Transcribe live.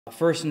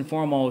First and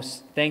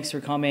foremost, thanks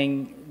for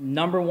coming.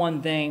 Number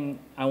one thing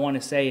I want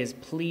to say is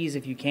please,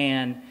 if you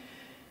can,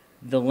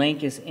 the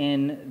link is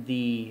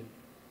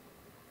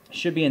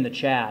should be in the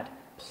chat.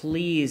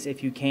 Please,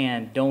 if you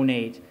can,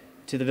 donate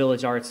to the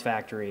Village Arts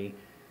Factory.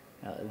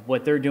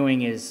 What they're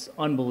doing is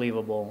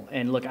unbelievable.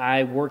 And look,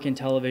 I work in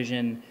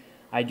television.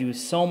 I do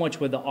so much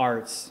with the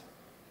arts.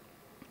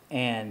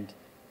 And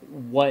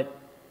what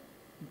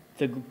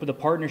the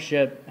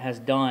partnership has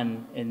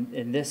done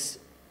in this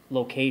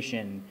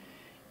location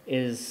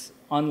is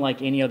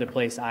unlike any other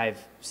place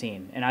I've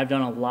seen. And I've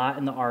done a lot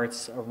in the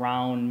arts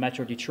around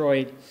Metro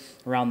Detroit,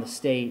 around the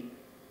state,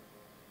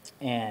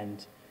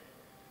 and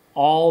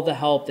all the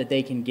help that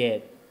they can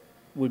get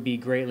would be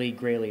greatly,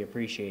 greatly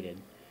appreciated.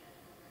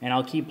 And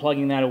I'll keep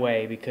plugging that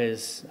away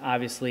because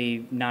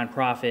obviously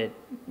nonprofit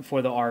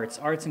for the arts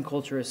and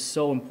culture is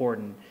so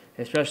important,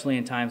 especially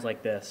in times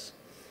like this.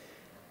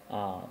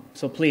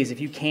 So please,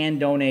 if you can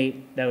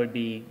donate, that would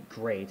be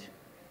great.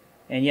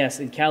 And yes,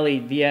 and Kelly,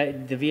 the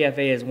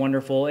VFA is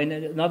wonderful. And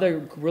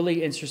another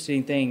really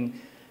interesting thing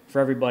for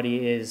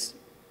everybody is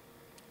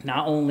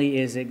not only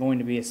is it going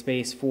to be a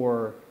space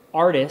for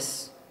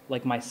artists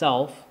like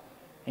myself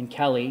and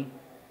Kelly,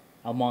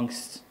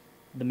 amongst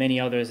the many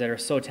others that are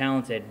so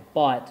talented,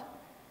 but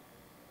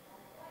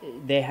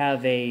they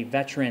have a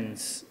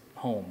veterans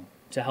home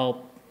to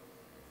help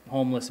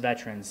homeless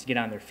veterans get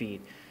on their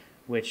feet,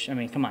 which, I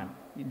mean, come on,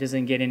 it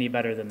doesn't get any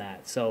better than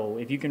that. So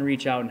if you can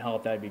reach out and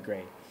help, that would be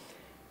great.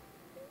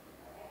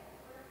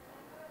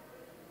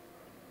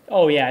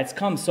 Oh yeah, it's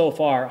come so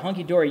far.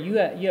 Hunky Dory, you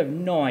have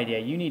no idea.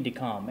 You need to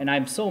come. And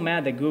I'm so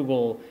mad that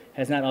Google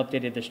has not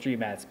updated the street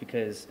mats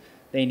because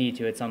they need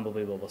to. It's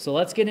unbelievable. So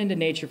let's get into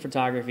nature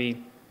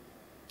photography.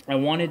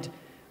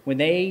 When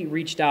they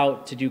reached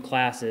out to do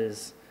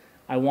classes,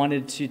 I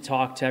wanted to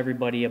talk to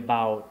everybody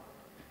about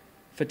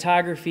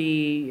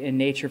photography and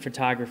nature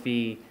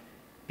photography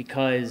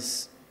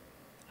because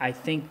I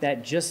think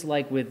that just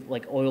like with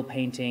oil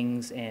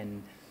paintings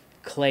and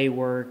clay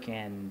work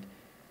and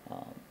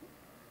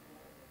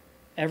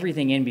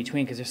everything in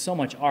between, because there's so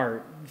much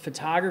art,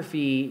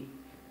 photography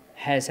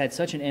has had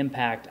such an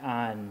impact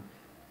on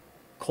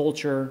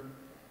culture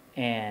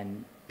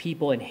and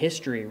people in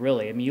history,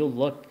 really. I mean, you'll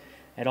look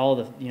at all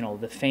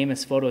the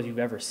famous photos you've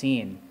ever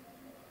seen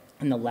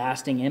and the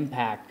lasting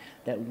impact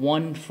that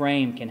one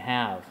frame can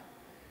have.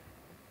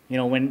 You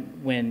know,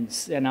 when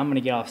and I'm going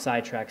to get off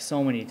sidetrack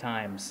so many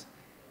times,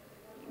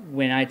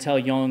 when I tell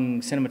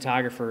young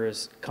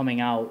cinematographers coming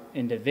out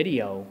into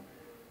video,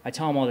 I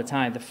tell them all the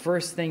time, the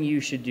first thing you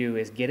should do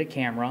is get a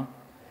camera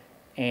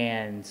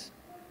and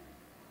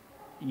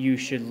you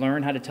should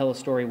learn how to tell a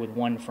story with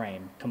one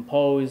frame.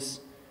 Compose,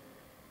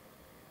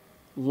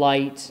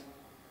 light,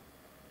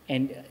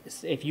 and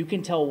if you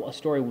can tell a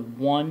story with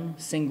one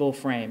single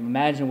frame,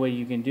 imagine what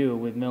you can do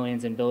with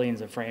millions and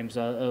billions of frames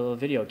of a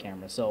video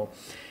camera. So,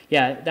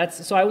 yeah,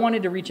 so I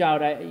wanted to reach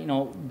out.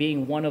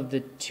 Being one of the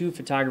two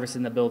photographers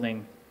in the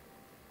building,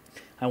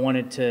 I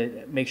wanted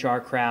to make sure our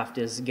craft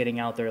is getting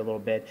out there a little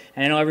bit.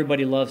 And I know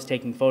everybody loves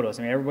taking photos.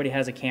 I mean, everybody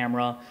has a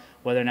camera,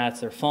 whether or not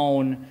it's their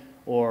phone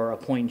or a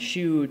point and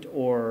shoot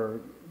or,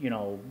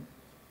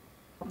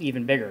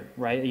 even bigger,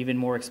 right? Even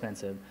more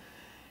expensive.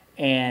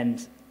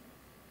 And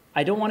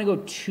I don't want to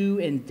go too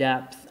in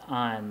depth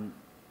on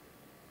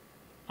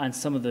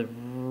some of the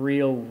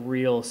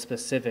real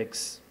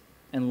specifics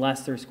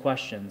unless there's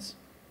questions.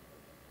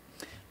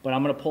 But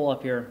I'm going to pull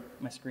up here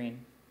my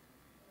screen.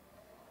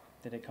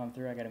 Did it come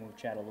through? I got to move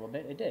chat a little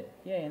bit. It did.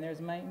 Yay, and there's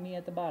me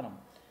at the bottom.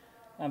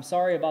 I'm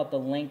sorry about the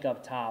link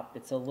up top.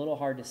 It's a little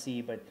hard to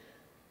see, but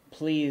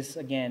please,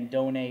 again,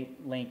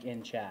 donate, link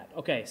in chat.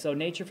 Okay, so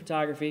nature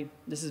photography.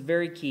 This is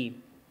very key.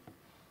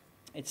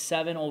 It's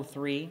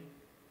 7:03.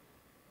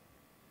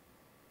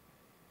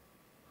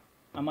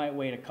 I might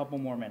wait a couple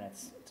more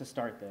minutes to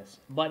start this.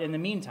 But in the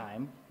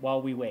meantime,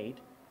 while we wait,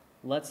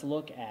 let's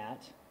look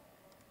at...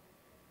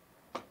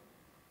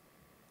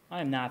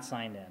 I am not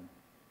signed in.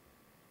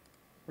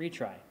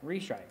 Retry,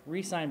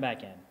 re-sign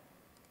back in.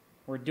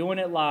 We're doing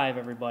it live,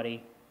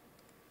 everybody.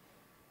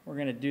 We're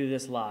going to do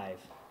this live.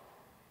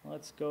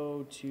 Let's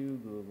go to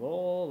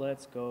Google.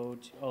 Let's go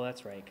to, oh,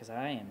 that's right, because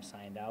I am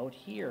signed out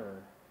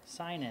here.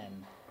 Sign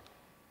in.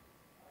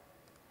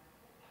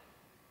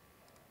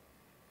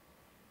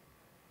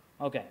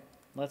 Okay,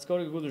 let's go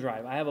to Google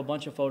Drive. I have a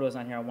bunch of photos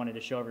on here I wanted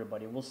to show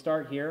everybody. We'll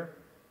start here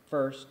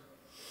first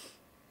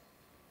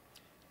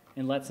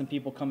and let some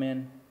people come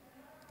in,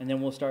 and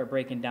then we'll start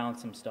breaking down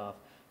some stuff.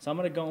 So I'm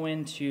going to go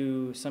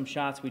into some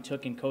shots we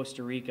took in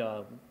Costa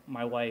Rica,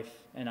 my wife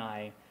and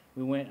I.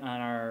 We went on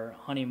our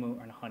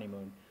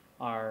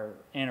our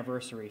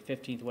anniversary,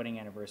 15th wedding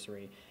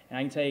anniversary. And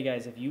I can tell you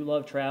guys, if you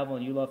love travel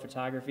and you love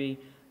photography,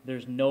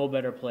 there's no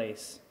better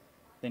place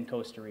than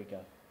Costa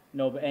Rica.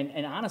 No,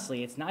 and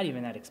honestly, it's not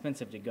even that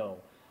expensive to go.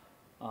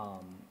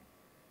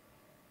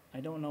 I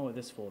don't know what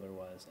this folder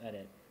was,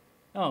 edit.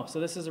 Oh, so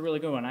this is a really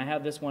good one. I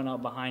have this one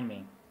up behind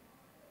me.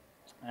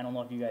 I don't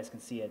know if you guys can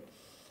see it.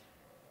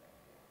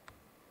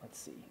 Let's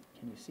see.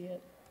 Can you see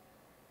it?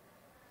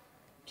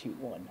 2,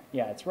 1.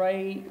 Yeah, it's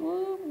right,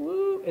 woo,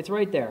 woo, it's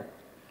right there.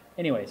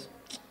 Anyways,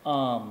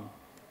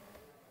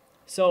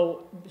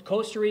 so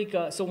Costa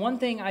Rica, so one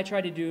thing I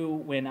try to do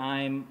when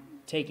I'm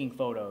taking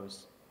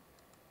photos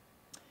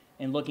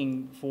and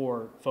looking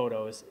for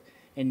photos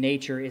in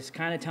nature is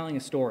kind of telling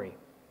a story.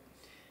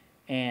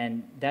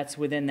 And that's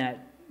within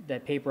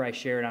that paper I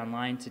shared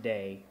online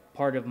today.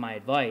 Part of my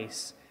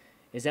advice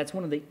is that's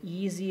one of the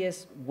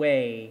easiest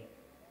way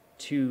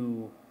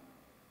to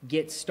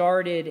get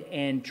started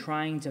and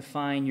trying to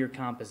find your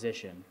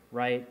composition,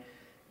 right?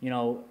 You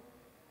know,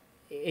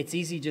 it's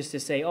easy just to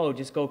say, oh,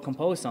 just go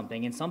compose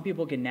something. And some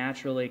people can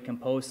naturally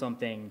compose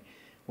something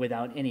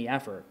without any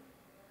effort.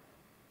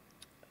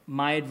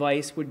 My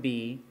advice would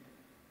be,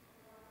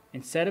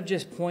 instead of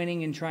just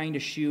pointing and trying to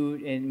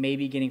shoot and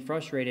maybe getting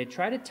frustrated,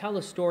 try to tell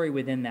a story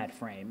within that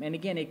frame. And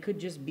again, it could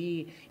just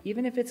be,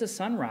 even if it's a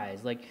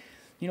sunrise, like,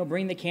 you know,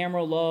 bring the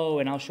camera low,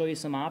 and I'll show you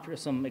some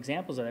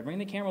examples of that. Bring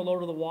the camera low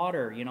to the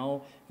water, you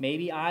know,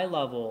 maybe eye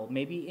level,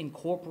 maybe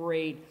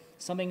incorporate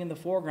something in the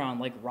foreground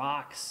like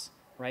rocks,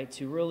 right,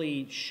 to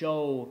really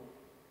show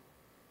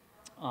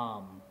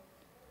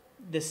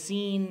the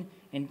scene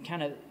and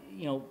kind of,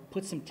 you know,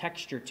 put some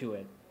texture to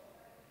it.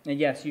 And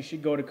yes, you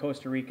should go to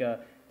Costa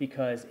Rica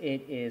because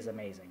it is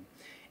amazing.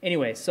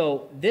 Anyway,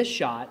 so this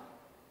shot,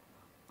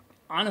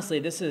 honestly,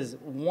 this is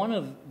one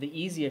of the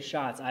easiest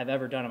shots I've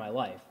ever done in my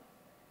life.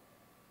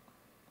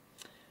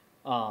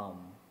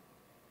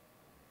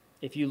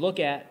 If you look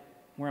at,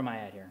 where am I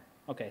at here?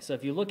 Okay, so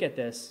if you look at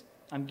this,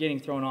 I'm getting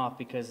thrown off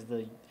because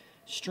the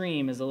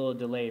stream is a little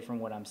delayed from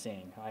what I'm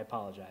seeing. I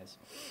apologize.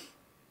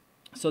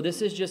 So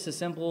this is just a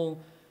simple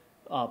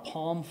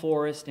palm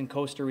forest in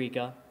Costa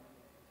Rica.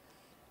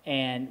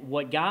 And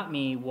what got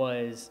me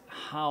was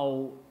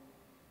how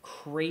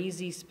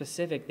crazy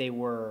specific they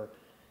were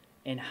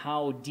and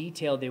how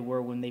detailed they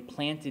were when they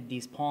planted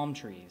these palm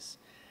trees.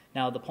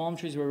 Now, the palm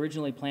trees were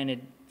originally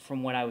planted,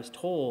 from what I was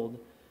told,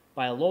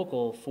 by a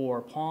local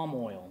for palm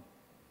oil.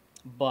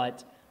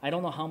 But I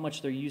don't know how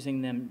much they're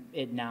using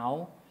it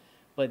now,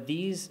 but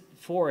these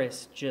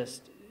forests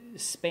just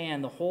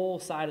span the whole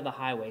side of the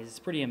highways. It's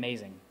pretty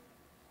amazing.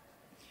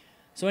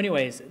 So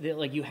anyways,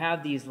 like, you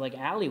have these like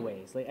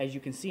alleyways, like, as you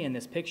can see in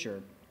this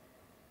picture.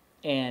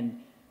 And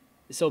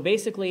so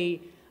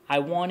basically I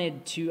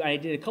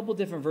did a couple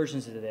different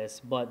versions of this,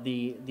 but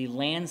the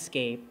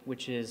landscape,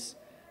 which is,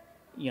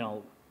 you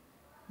know,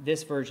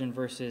 this version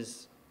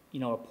versus, you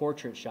know, a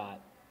portrait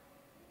shot,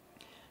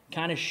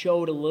 kind of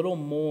showed a little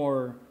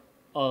more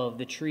of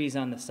the trees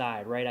on the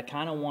side, right? I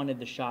kind of wanted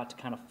the shot to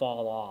kind of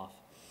fall off.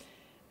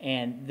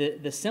 And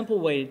the simple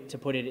way to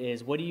put it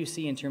is, what do you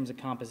see in terms of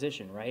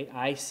composition, right?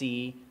 I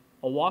see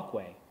a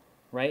walkway,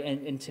 right?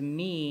 And to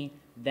me,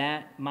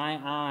 that my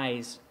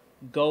eyes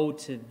go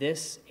to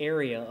this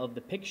area of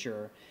the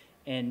picture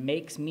and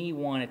makes me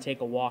want to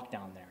take a walk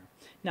down there.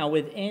 Now,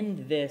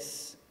 within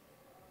this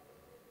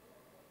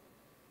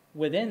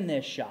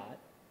shot,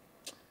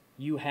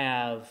 you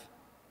have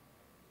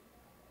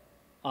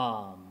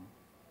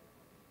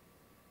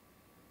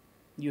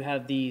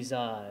these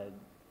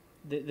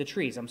the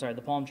trees,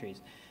 the palm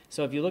trees.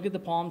 So if you look at the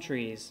palm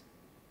trees,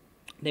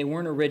 they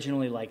weren't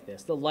originally like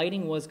this. The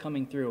lighting was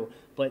coming through,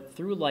 but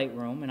through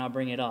Lightroom, and I'll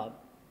bring it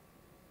up,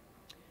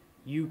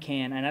 you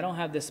can, and I don't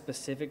have this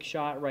specific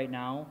shot right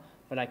now,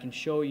 but I can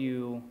show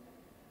you,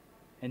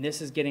 and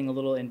this is getting a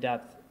little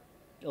in-depth,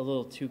 a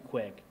little too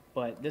quick,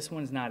 but this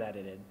one's not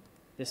edited.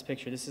 This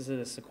picture, this is of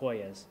the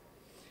sequoias,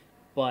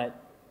 and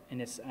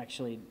it's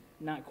actually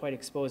not quite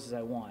exposed as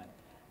I want.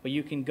 But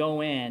you can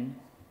go in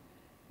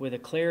with a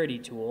clarity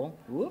tool.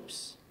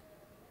 Whoops.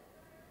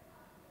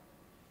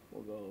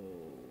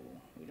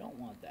 We don't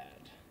want that.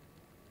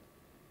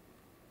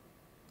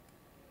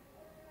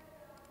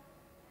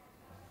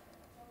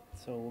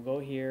 So we'll go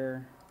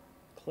here,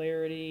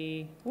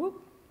 clarity,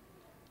 whoop.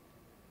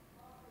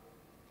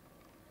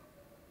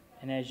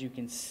 And as you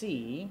can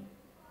see,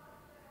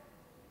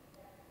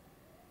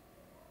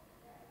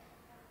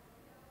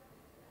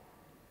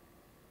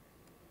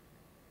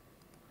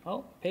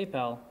 oh,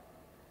 PayPal,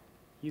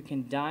 you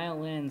can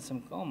dial in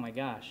some, oh my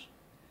gosh,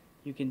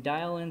 you can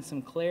dial in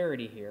some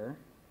clarity here.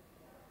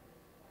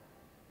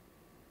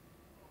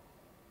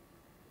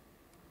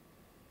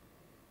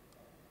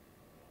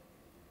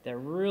 That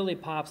really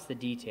pops the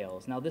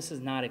details. Now, this is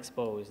not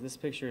exposed. This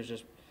picture is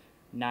just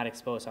not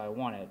exposed how I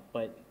want it,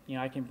 but you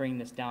know, I can bring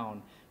this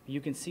down. You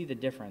can see the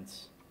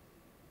difference.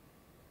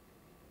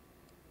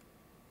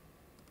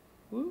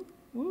 Woo,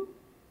 woo,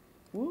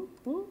 woo,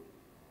 woo.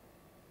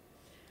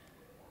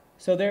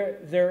 So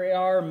there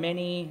are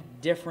many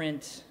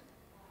different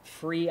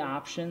free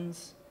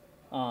options.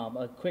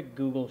 A quick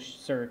Google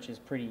search is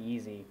pretty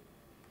easy.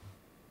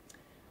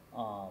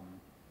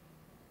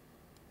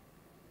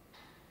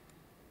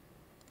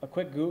 A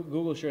quick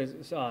Google search,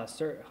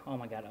 oh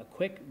my God, a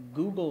quick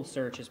Google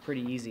search is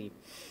pretty easy.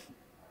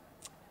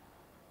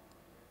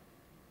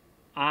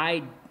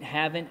 I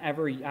haven't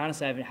ever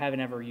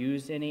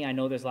used any. I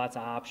know there's lots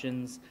of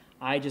options.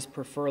 I just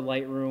prefer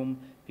Lightroom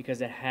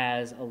because it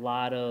has a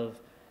lot of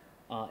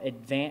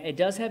it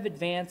does have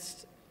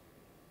advanced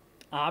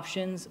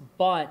options,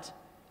 but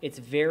it's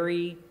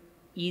very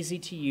easy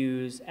to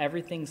use.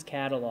 Everything's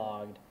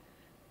cataloged.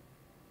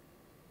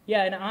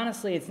 Yeah, and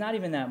honestly, it's not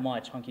even that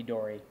much,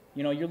 hunky-dory.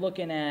 You know, you're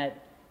looking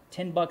at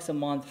 $10 a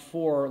month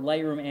for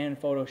Lightroom and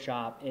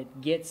Photoshop.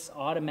 It gets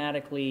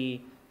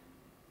automatically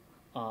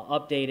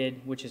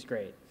updated, which is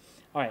great.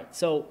 All right,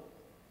 so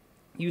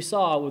you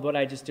saw with what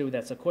I just did with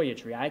that sequoia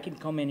tree, I can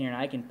come in here and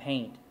I can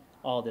paint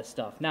all this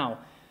stuff. Now,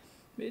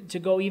 to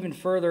go even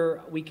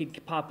further, we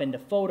could pop into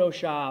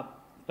Photoshop,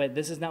 but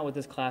this is not what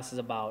this class is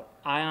about.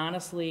 I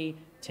honestly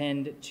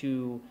tend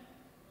to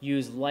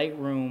use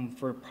Lightroom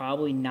for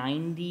probably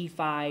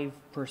 95%.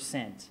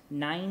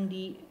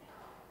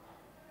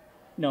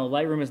 No,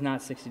 Lightroom is not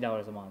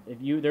 $60 a month.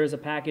 There's a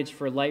package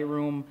for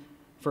Lightroom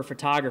for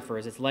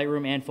photographers. It's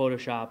Lightroom and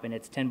Photoshop, and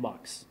it's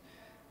 $10.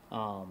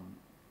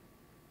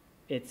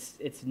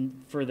 It's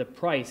for the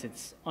price,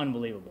 it's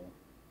unbelievable.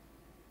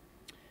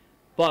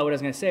 But what I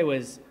was going to say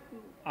was,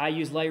 I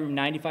use Lightroom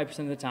 95%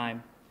 of the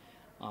time.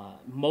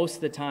 Most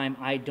of the time,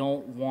 I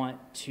don't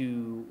want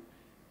to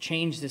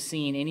change the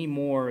scene any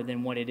more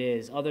than what it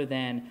is, other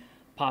than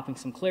popping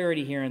some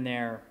clarity here and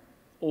there,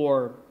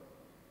 or,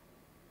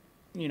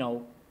 you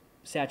know,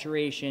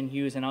 saturation,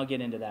 hues, and I'll get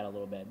into that a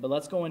little bit. But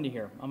let's go into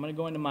here. I'm going to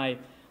go into my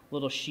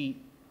little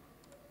sheet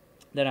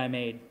that I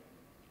made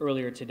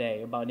earlier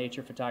today about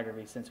nature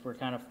photography, since we're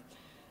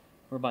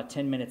about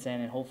 10 minutes in,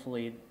 and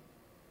hopefully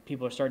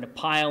people are starting to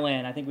pile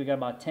in. I think we got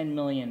about 10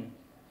 million.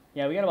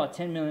 Yeah, we got about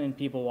 10 million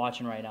people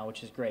watching right now,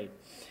 which is great.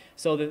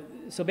 So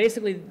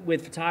basically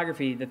with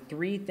photography, the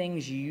three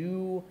things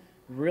you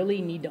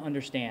really need to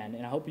understand,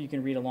 and I hope you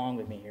can read along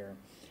with me here,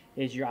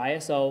 is your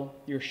ISO,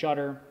 your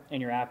shutter,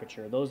 and your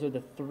aperture. Those are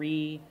the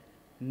three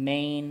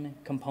main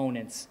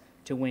components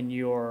to when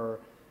you're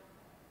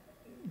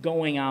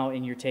going out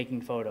and you're taking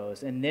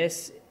photos. And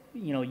this,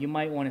 you know, you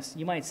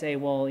might say,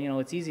 well, you know,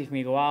 it's easy for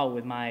me to go out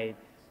with my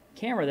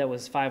camera that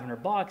was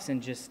 $500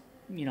 and just,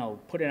 you know,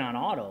 put it on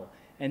auto.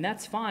 And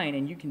that's fine,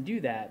 and you can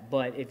do that.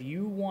 But if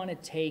you want to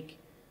take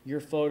your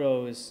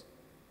photos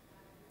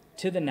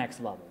to the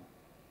next level,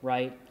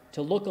 right,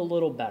 to look a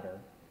little better,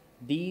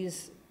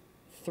 these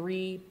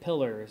three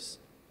pillars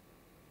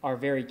are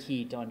very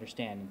key to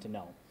understand and to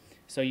know.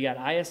 So you got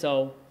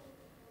ISO,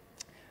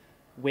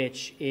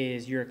 which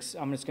is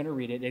I'm just going to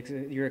read it. It's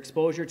your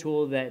exposure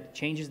tool that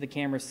changes the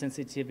camera's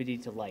sensitivity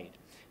to light.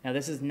 Now,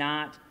 this is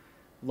not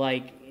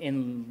like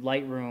in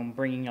Lightroom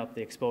bringing up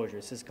the exposure.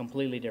 This is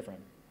completely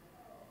different.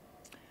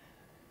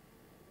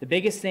 The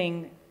biggest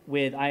thing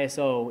with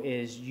ISO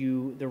is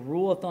the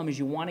rule of thumb is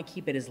you want to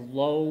keep it as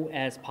low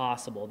as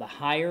possible. The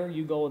higher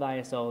you go with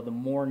ISO, the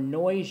more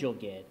noise you'll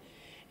get.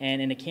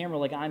 And in a camera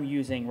like I'm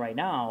using right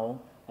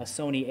now, a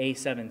Sony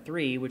a7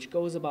 III, which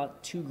goes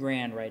about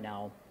 $2,000 right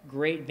now,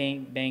 great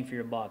bang for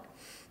your buck,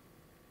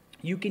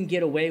 you can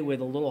get away with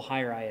a little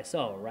higher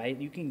ISO, right?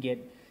 You can get,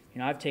 you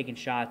know, I've taken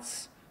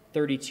shots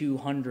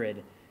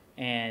 3200,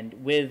 and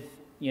with,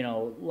 you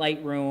know,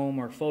 Lightroom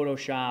or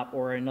Photoshop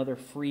or another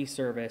free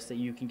service that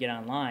you can get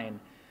online,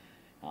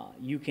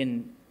 you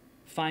can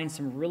find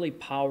some really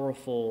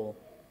powerful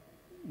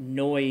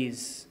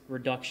noise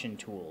reduction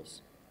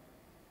tools.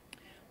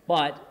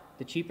 But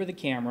the cheaper the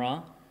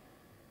camera,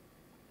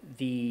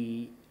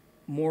 the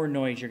more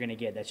noise you're going to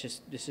get. That's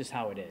just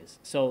how it is.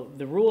 So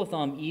the rule of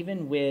thumb,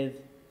 even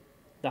with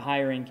the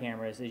higher end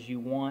cameras, is you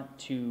want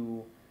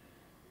to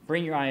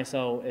bring your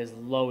ISO as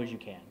low as you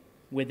can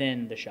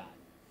within the shot.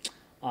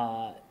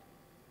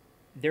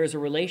 There's a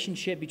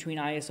relationship between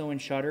ISO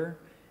and shutter,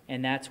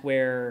 and that's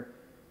where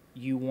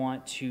you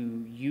want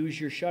to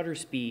use your shutter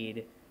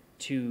speed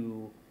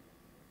to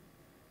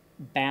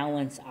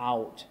balance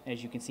out,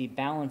 as you can see,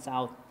 balance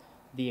out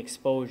the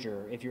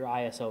exposure if your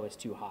ISO is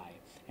too high.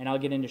 And I'll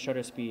get into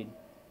shutter speed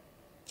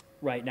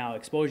right now.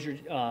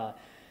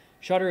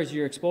 Shutter is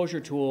your exposure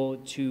tool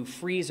to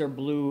freeze or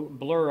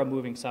blur a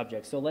moving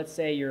subject. So let's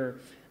say you're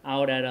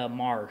out at a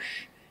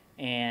marsh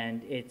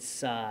and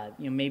it's you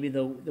know, maybe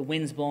the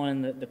wind's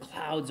blowing, the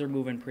clouds are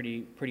moving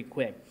pretty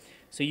quick.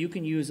 So you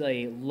can use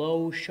a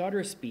low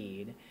shutter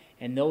speed,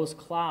 and those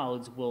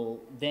clouds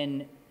will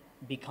then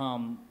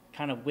become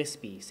kind of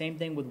wispy. Same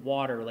thing with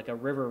water, like a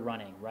river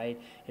running, right?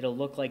 It'll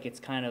look like it's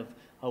kind of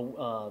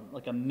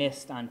like a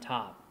mist on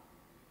top.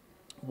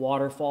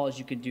 Waterfalls,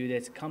 you could do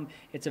this.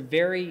 It's a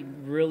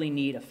really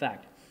neat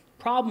effect.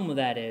 Problem with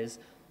that is,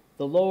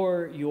 the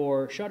lower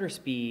your shutter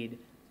speed,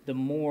 the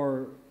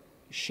more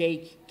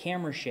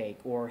camera shake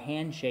or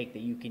hand shake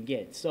that you can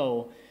get.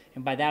 So,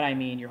 and by that I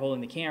mean you're holding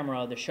the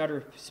camera, the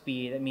shutter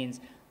speed, that means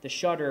the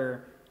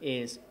shutter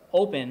is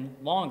open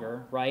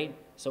longer, right?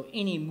 So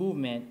any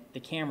movement, the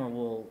camera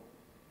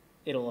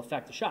it'll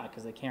affect the shot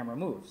because the camera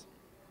moves.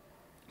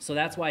 So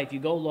that's why if you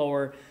go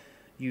lower,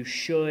 you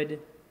should,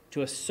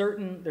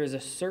 there's a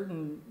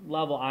certain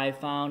level I've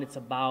found, it's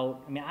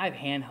about, I mean, I've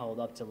handheld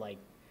up to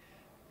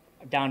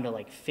down to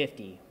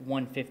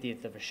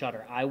 1/50th of a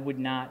shutter. I would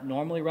not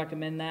normally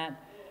recommend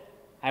that.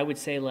 I would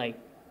say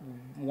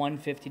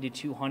 150 to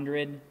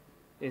 200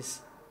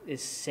 is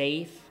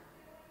safe,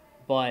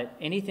 but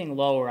anything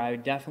lower, I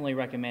would definitely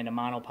recommend a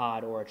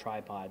monopod or a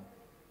tripod.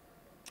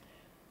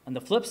 On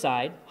the flip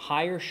side,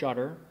 higher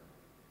shutter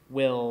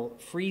will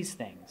freeze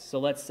things. So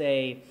let's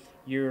say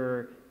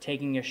you're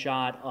taking a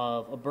shot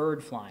of a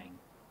bird flying,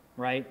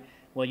 right?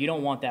 Well, you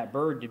don't want that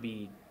bird to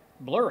be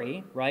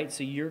blurry, right?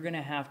 So you're going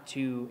to have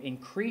to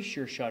increase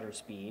your shutter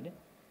speed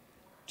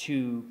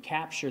to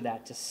capture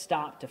that, to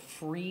stop, to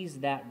freeze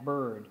that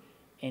bird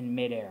in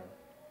midair.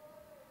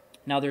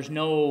 Now, there's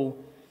no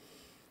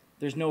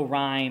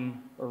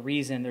rhyme or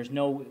reason, there's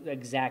no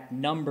exact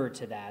number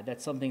to that.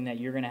 That's something that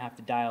you're going to have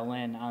to dial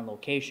in on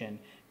location,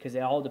 because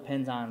it all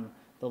depends on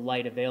the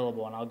light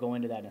available, and I'll go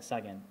into that in a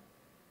second.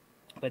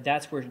 But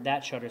that's where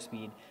that shutter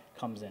speed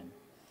comes in.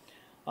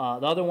 The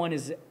other one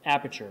is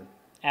aperture.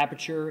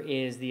 Aperture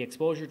is the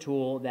exposure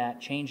tool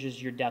that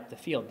changes your depth of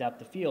field.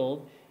 Depth of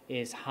field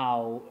is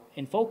how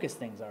in focus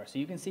things are. So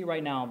you can see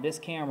right now this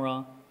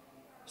camera,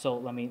 so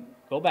let me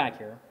go back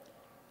here.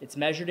 It's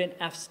measured in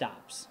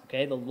f-stops,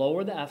 okay? The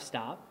lower the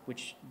f-stop,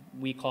 which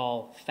we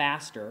call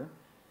faster,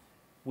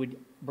 would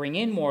bring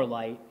in more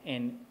light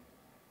and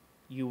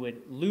you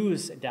would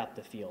lose depth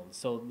of field.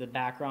 So the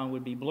background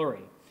would be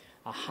blurry.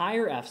 A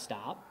higher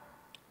f-stop,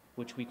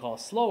 which we call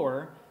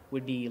slower,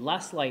 would be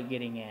less light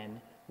getting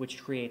in,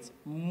 which creates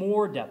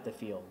more depth of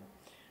field.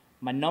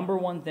 My number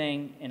one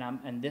thing,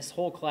 and this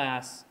whole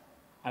class,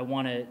 I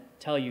want to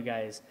tell you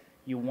guys,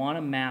 you want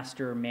to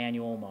master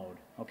manual mode,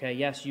 okay?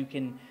 Yes, you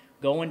can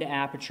go into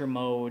aperture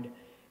mode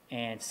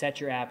and set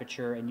your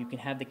aperture, and you can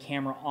have the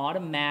camera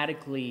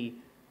automatically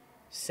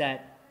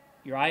set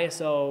your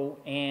ISO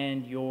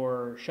and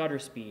your shutter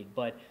speed,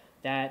 but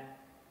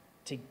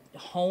to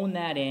hone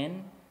that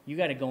in, you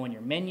got to go in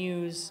your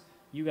menus,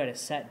 you got to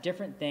set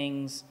different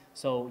things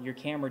so your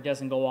camera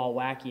doesn't go all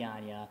wacky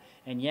on you.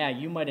 And yeah,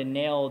 you might have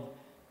nailed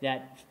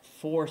that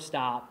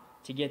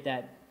 4-stop to get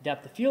that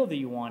depth of field that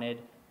you wanted,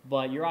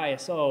 but your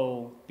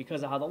ISO,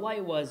 because of how the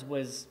light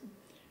was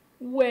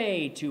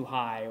way too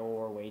high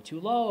or way too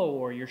low,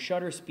 or your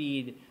shutter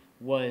speed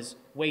was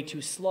way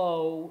too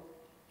slow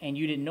and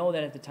you didn't know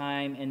that at the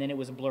time, and then it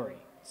was blurry.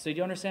 So do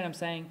you understand what I'm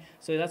saying?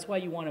 So that's why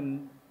you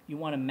want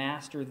to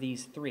master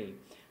these three.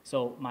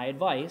 So my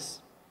advice,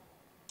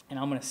 and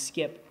I'm going to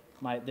skip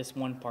this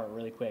one part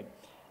really quick,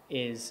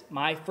 is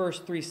my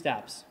first 3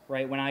 steps,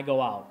 right, when I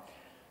go out.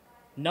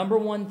 Number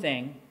one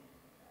thing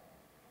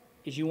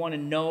is you want to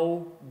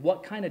know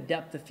what kind of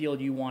depth of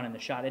field you want in the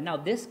shot. And now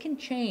this can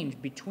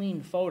change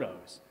between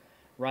photos,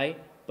 right?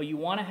 But you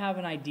want to have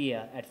an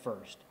idea at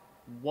first.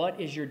 What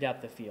is your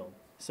depth of field?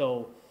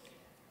 So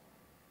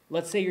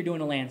let's say you're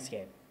doing a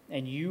landscape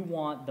and you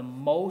want the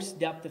most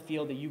depth of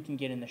field that you can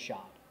get in the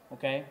shot,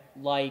 okay?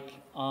 Like,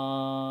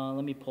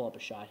 let me pull up a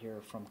shot here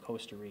from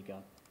Costa Rica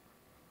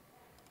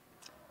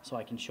so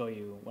I can show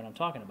you what I'm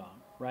talking about,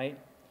 right?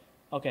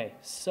 Okay,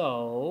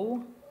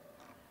 so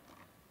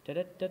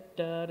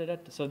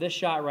so this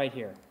shot right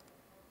here,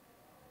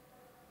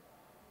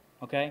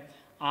 okay?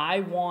 I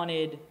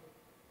wanted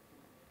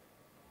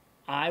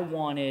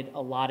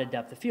a lot of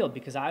depth of field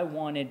because I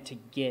wanted to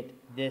get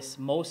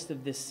most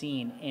of this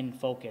scene in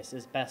focus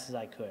as best as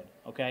I could,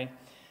 okay?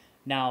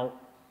 Now,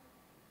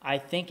 I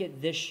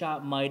think this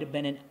shot might have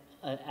been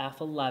an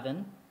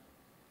f11,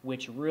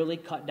 which really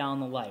cut down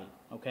the light,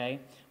 okay?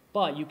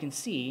 But you can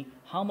see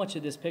how much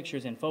of this picture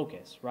is in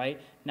focus,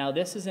 right? Now,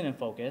 this isn't in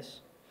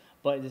focus,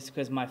 but it's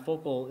because my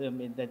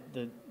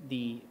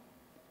the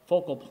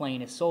focal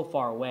plane is so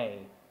far away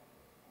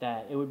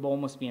that it would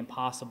almost be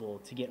impossible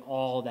to get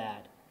all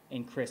that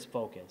in crisp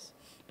focus.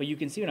 But you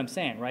can see what I'm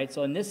saying, right?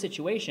 So in this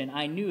situation,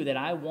 I knew that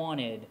I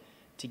wanted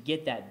to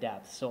get that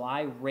depth, so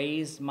I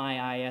raised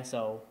my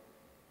ISO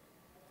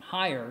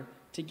higher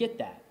to get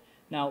that.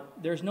 Now,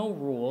 there's no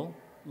rule.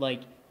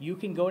 Like, you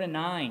can go to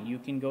 9, you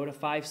can go to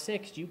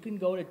 5.6, you can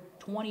go to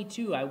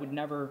 22. I would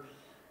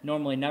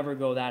normally never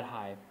go that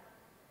high.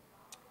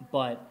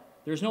 But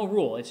there's no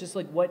rule. It's just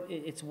like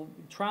it's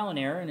trial and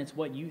error, and it's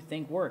what you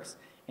think works.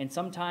 And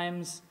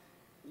sometimes,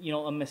 you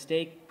know, a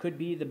mistake could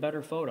be the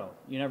better photo.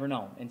 You never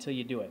know until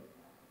you do it.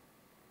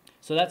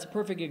 So that's a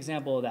perfect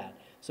example of that.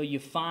 So you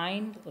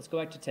find, let's go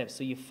back to tips.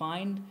 So you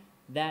find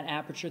that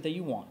aperture that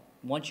you want.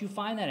 Once you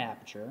find that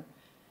aperture,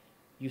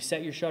 you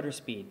set your shutter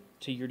speed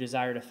to your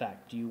desired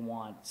effect. Do you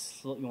want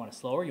it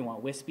slower? You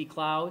want wispy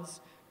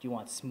clouds? Do you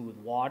want smooth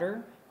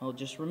water? Well,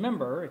 just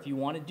remember, if you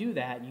want to do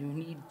that, you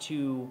need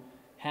to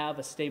have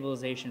a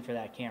stabilization for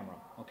that camera,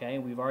 okay?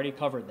 We've already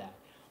covered that.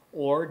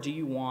 Or do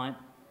you want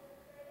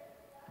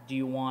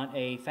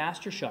a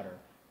faster shutter,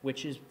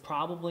 which is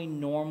probably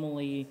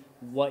normally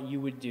what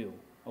you would do,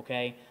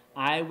 okay?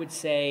 I would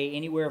say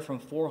anywhere from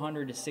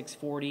 400 to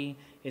 640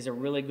 is a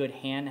really good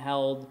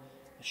handheld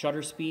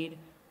shutter speed.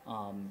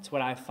 It's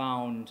what I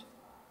found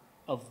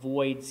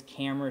avoids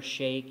camera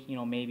shake. You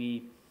know,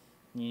 maybe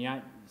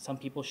some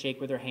people shake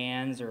with their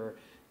hands, or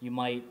you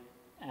might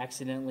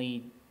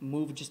accidentally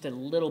move just a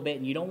little bit,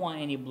 and you don't want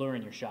any blur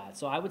in your shot.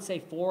 So I would say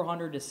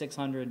 400 to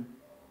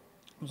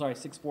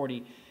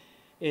 640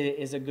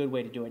 is a good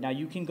way to do it. Now,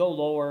 you can go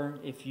lower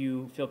if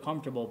you feel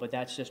comfortable, but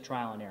that's just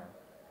trial and error.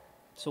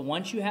 So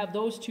once you have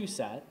those two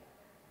set,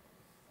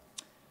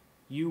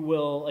 you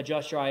will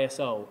adjust your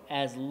ISO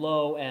as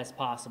low as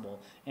possible.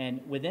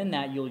 And within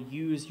that, you'll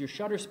use your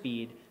shutter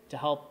speed to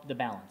help the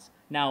balance.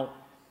 Now,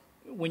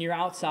 when you're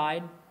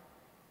outside,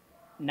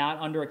 not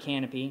under a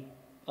canopy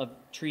of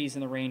trees in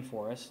the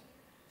rainforest,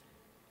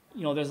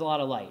 there's a lot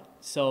of light.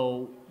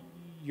 So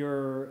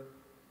you're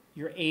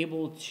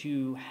able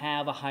to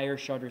have a higher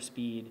shutter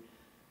speed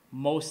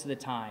most of the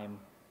time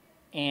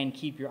and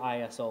keep your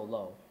ISO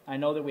low. I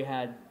know that we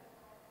had,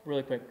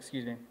 really quick,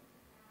 excuse me,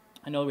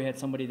 I know we had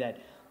somebody that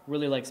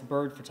really likes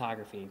bird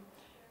photography,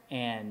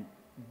 and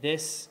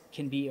this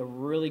can be a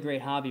really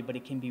great hobby, but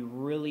it can be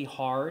really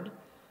hard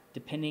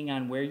depending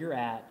on where you're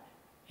at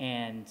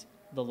and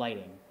the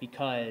lighting,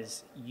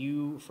 because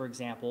you, for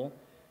example,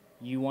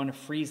 you want to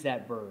freeze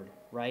that bird,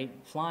 right?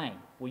 Flying.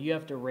 Well, you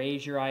have to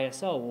raise your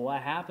ISO. Well,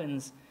 what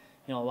happens,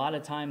 a lot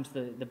of times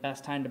the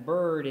best time to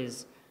bird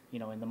is,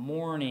 in the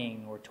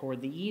morning or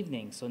toward the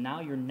evening. So now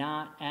you're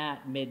not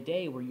at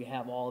midday where you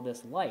have all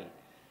this light.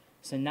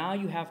 So now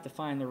you have to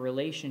find the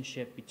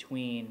relationship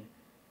between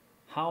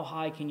how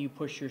high can you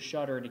push your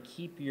shutter to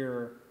keep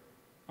your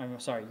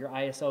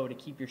ISO to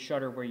keep your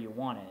shutter where you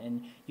want it.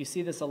 And you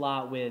see this a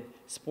lot with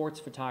sports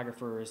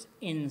photographers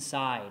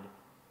inside.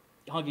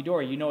 Hunky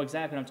Dory, you know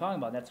exactly what I'm talking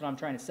about. That's what I'm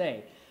trying to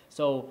say.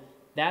 So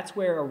that's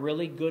where a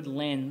really good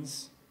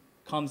lens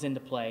comes into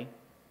play.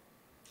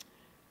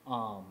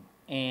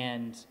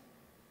 And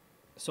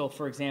so,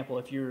 for example,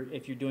 if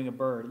you're doing a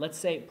bird, let's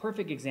say,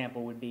 perfect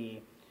example would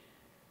be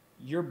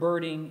you're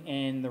birding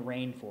in the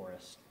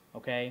rainforest,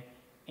 okay?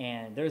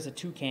 And there's a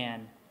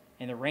toucan,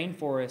 and the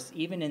rainforest,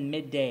 even in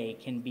midday,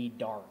 can be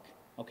dark,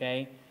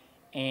 okay?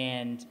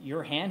 And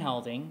you're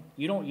handhelding.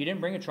 You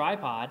didn't bring a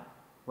tripod,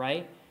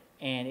 right?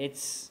 And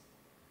it's,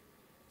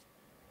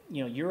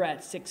 you're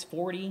at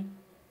 640,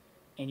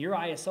 and your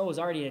ISO is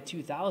already at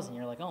 2000.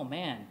 You're like, oh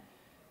man,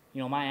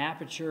 my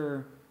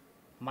aperture,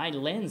 my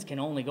lens can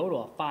only go to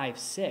a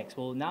 5.6.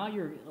 Well, now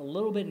you're a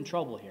little bit in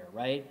trouble here,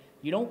 right?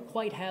 You don't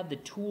quite have the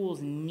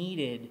tools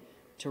needed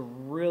to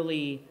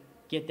really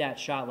get that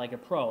shot like a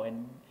pro.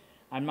 And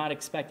I'm not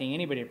expecting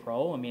anybody to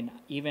pro. I mean,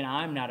 even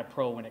I'm not a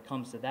pro when it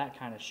comes to that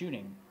kind of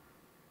shooting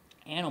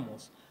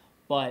animals.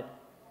 But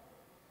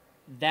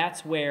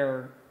that's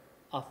where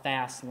a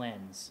fast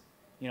lens,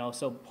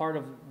 so part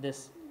of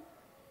this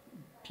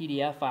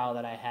PDF file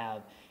that I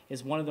have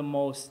is one of the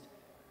most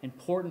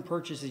important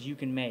purchases you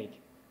can make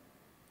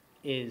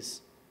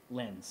is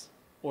lens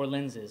or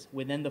lenses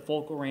within the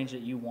focal range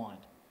that you want,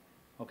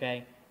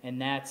 okay? And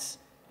that's,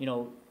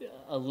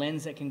 a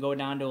lens that can go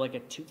down to like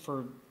a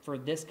for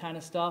this kind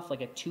of stuff,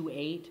 like a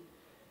 2.8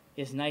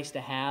 is nice to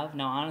have.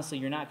 Now, honestly,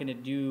 you're not going to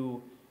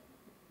do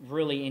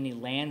really any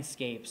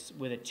landscapes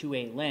with a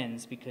 2.8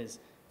 lens because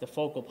the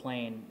focal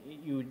plane,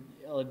 it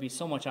would be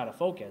so much out of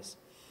focus.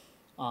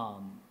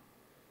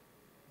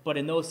 But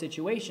in those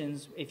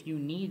situations, if you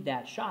need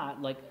that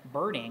shot, like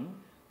birding,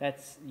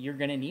 you're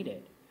going to need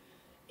it.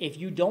 If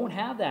you don't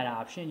have that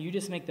option, you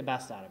just make the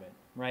best out of it,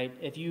 right?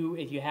 If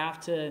you have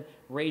to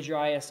raise your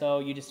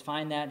ISO, you just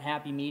find that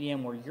happy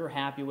medium where you're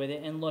happy with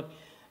it. And look,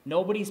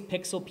 nobody's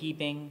pixel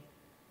peeping.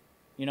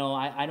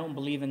 I don't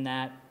believe in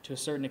that to a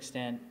certain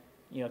extent.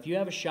 If you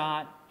have a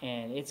shot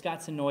and it's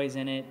got some noise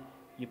in it,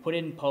 you put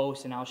it in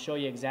post, and I'll show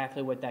you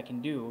exactly what that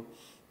can do.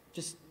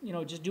 Just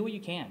do what you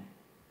can.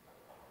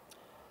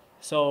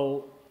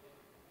 So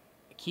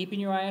keeping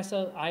your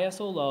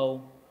ISO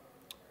low,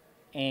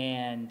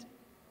 and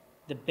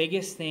the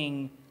biggest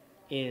thing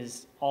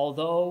is,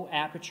 although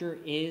aperture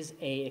is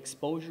a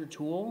exposure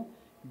tool,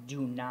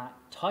 do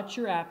not touch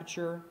your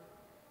aperture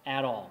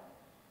at all,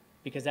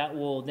 because that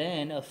will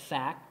then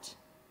affect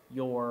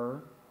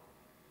your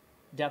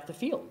depth of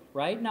field,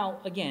 right? Now,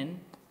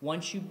 again,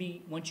 once you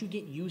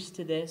get used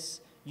to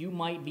this, you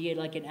might be at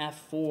like an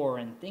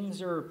f4 and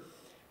things are,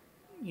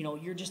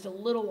 you're just a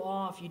little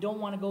off. You don't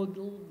want to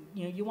go,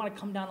 you want to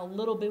come down a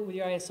little bit with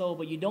your ISO,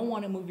 but you don't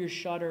want to move your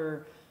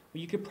shutter.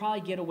 You could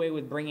probably get away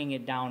with bringing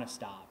it down a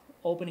stop,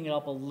 opening it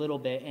up a little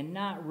bit, and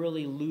not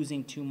really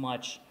losing too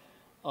much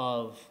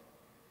of,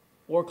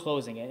 or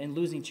closing it and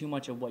losing too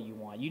much of what you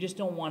want. You just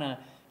don't want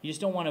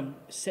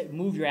to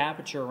move your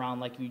aperture around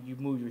like you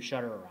move your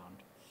shutter around.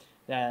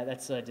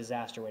 That's a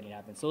disaster waiting to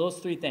happen. So those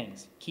three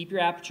things: keep your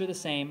aperture the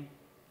same,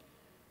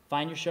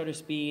 find your shutter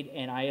speed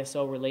and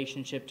ISO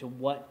relationship to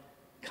what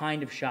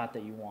kind of shot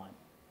that you want.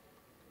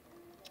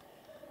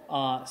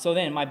 So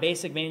then my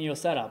basic manual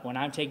setup when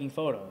I'm taking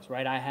photos,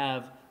 right? I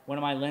have one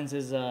of my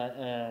lenses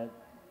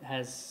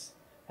has,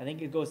 I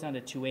think it goes down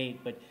to 2.8,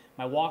 but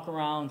my walk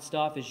around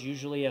stuff is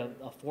usually a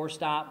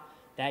 4-stop.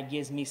 That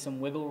gives me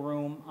some wiggle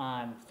room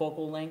on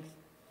focal length.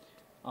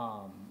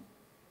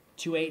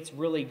 2.8's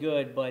really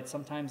good, but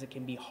sometimes it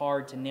can be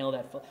hard to nail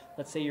that.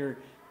 Let's say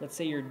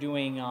you're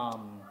doing,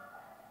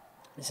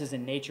 this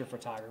isn't nature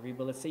photography,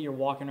 but let's say you're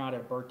walking around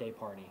at a birthday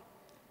party,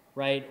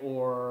 right?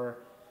 Or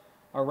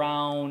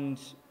around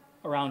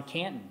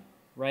Canton,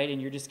 right?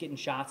 And you're just getting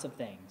shots of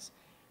things.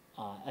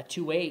 A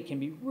 2.8 can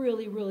be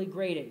really, really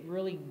great at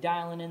really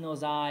dialing in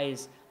those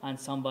eyes on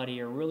somebody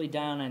or really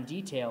dialing on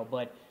detail,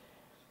 but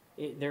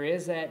there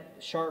is that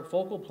sharp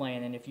focal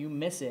plane, and if you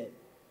miss it,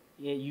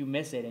 you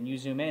miss it and you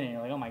zoom in and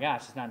you're like, oh my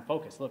gosh, it's not in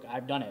focus. Look,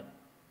 I've done it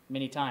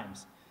many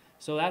times.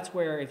 So that's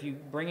where if you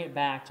bring it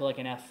back to like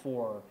an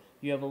f4,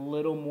 you have a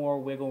little more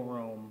wiggle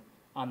room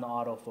on the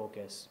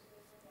autofocus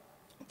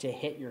to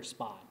hit your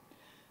spot.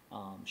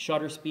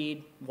 Shutter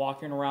speed,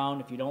 walking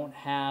around, if you don't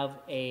have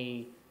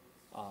a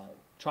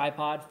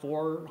tripod,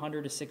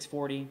 400 to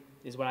 640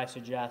 is what I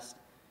suggest.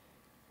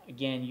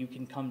 Again, you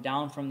can come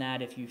down from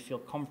that if you feel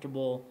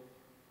comfortable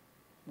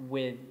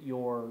with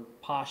your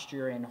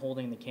posture and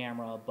holding the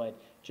camera, but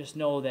just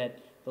know that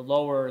the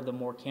lower, the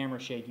more camera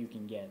shake you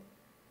can get.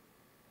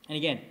 And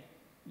again,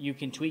 you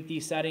can tweak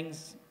these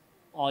settings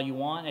all you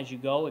want as you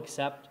go,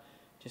 except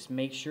just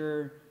make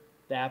sure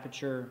the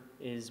aperture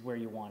is where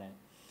you want it.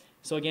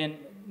 So again,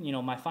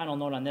 my final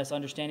note on this,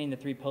 understanding the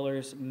 3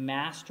 pillars,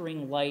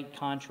 mastering light,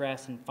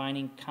 contrast, and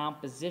finding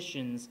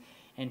compositions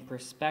and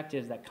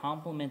perspectives that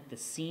complement the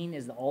scene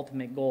is the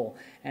ultimate goal.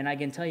 And I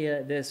can tell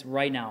you this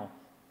right now,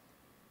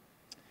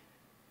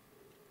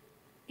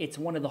 it's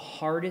one of the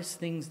hardest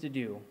things to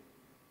do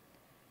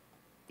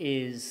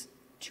is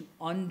to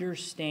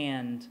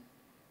understand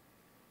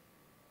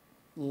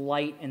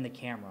light in the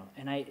camera.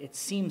 And it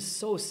seems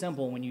so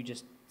simple when you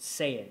just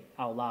say it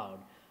out loud,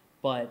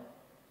 but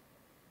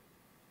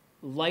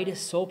light is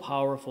so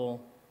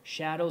powerful,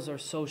 shadows are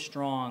so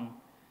strong,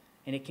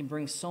 and it can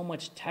bring so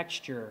much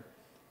texture,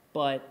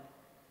 but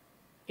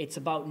it's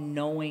about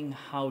knowing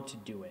how to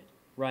do it,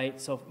 right?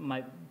 So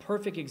my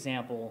perfect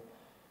example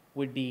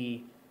would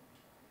be,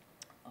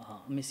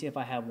 let me see if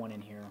I have one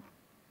in here.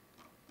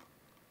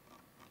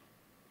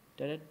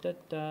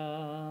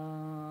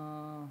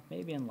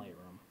 Maybe in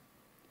Lightroom.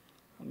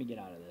 Let me get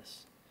out of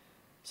this.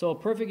 So a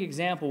perfect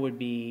example would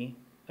be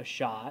a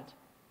shot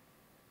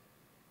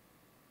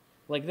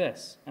like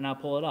this, and I'll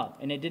pull it up,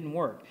 and it didn't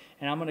work.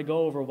 And I'm going to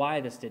go over why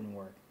this didn't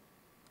work.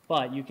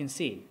 But you can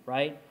see,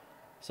 right?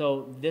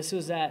 So this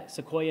was at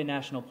Sequoia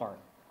National Park,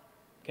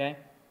 okay?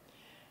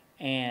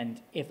 And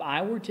if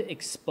I were to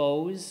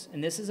expose,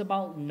 and this is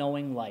about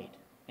knowing light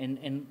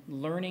and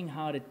learning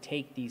how to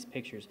take these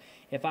pictures.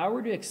 If I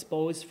were to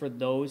expose for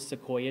those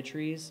sequoia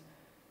trees,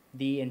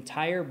 the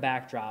entire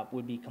backdrop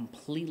would be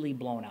completely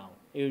blown out.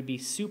 It would be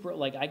super,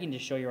 like I can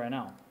just show you right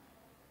now.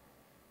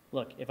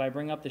 Look, if I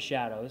bring up the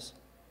shadows,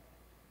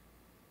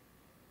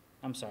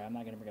 I'm sorry, I'm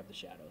not going to bring up the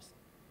shadows.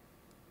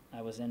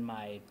 I was in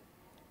my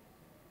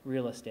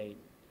real estate.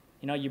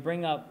 You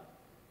bring up,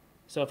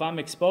 so if I'm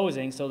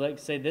exposing, so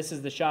let's say this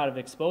is the shot of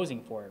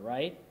exposing for it,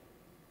 right?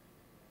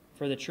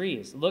 For the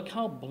trees. Look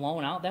how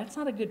blown out. That's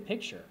not a good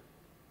picture.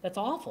 That's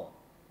awful,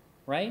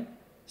 right?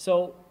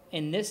 So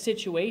in this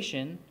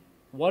situation,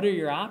 what are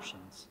your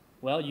options?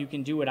 Well, you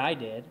can do what I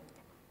did,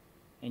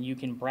 and you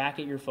can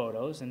bracket your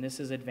photos, and this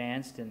is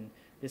advanced, and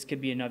this could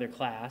be another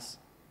class.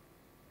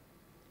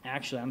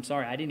 Actually, I'm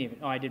sorry, I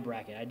did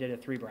bracket. I did a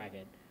 3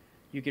 bracket.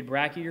 You could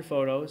bracket your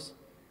photos,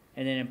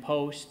 and then in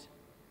post,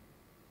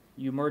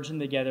 you merge them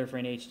together for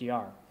an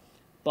HDR.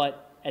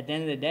 But at the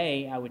end of the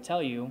day, I would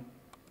tell you,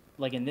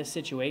 like in this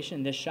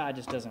situation, this shot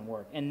just doesn't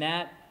work. And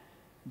that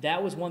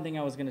was one thing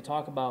I was going to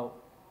talk about,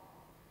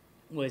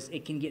 was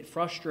it can get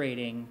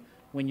frustrating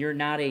when you're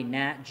not a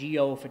Nat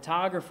Geo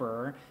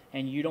photographer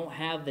and you don't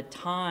have the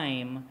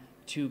time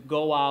to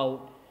go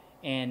out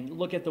and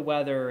look at the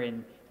weather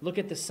and look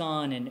at the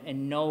sun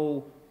and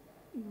know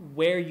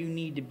where you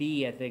need to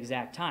be at the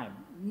exact time.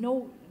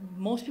 No,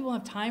 most people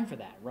have time for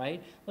that,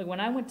 right? Like when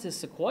I went to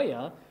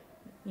Sequoia,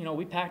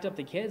 we packed up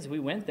the kids, we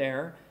went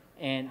there,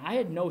 and I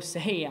had no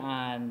say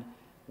on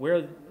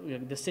where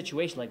the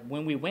situation, like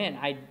when we went,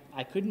 I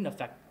couldn't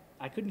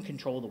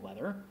control the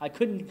weather. I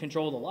couldn't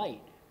control the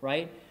light,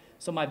 right?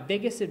 So my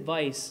biggest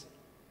advice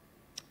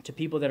to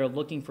people that are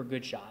looking for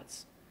good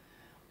shots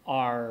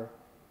are,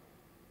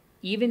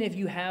 even if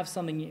you have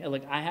something,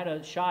 like I had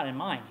a shot in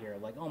mind here,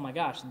 like, oh my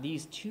gosh,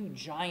 these 2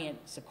 giant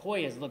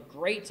sequoias look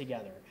great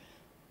together.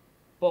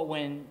 But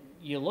when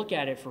you look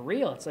at it for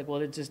real, it's like,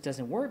 well, it just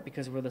doesn't work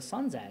because of where the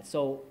sun's at.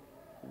 So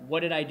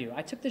what did I do?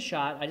 I took the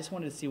shot. I just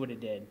wanted to see what it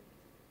did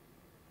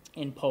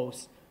in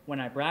post when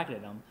I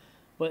bracketed them.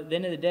 But at the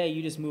end of the day,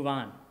 you just move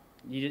on.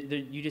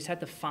 You just have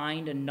to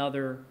find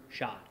another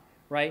shot,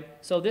 right?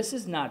 So this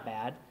is not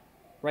bad,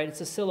 right?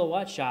 It's a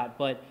silhouette shot,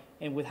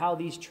 and with how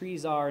these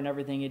trees are and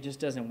everything, it just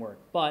doesn't work.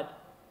 But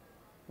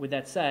with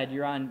that said,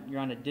 you're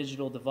on a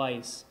digital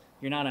device.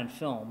 You're not on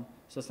film,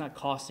 so it's not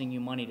costing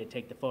you money to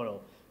take the photo.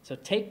 So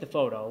take the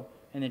photo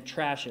and then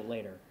trash it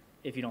later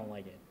if you don't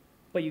like it.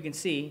 But you can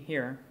see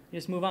here, you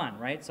just move on,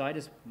 right? So I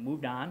just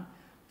moved on,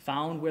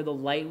 found where the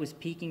light was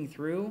peeking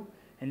through,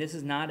 and this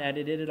is not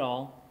edited at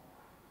all.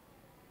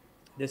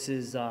 This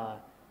is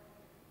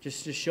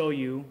just to show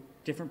you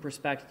different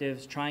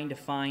perspectives, trying to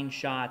find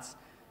shots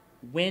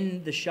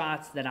when the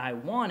shots that I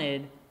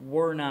wanted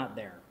were not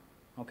there,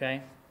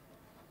 okay?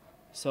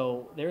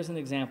 So there's an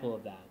example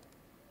of that.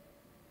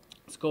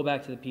 Let's go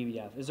back to the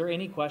PDF. Is there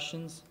any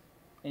questions?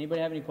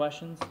 Anybody have any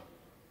questions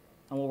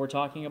on what we're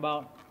talking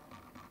about?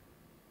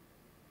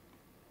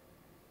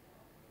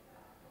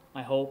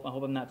 I hope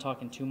I'm not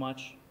talking too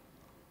much.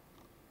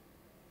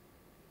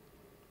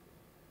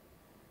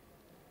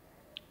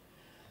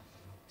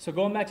 So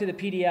going back to the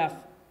PDF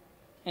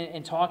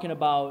and talking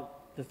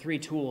about the 3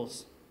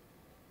 tools,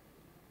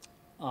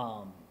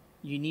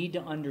 you need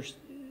to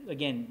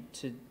again,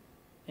 to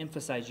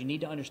emphasize, you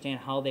need to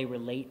understand how they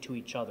relate to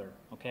each other,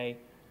 okay?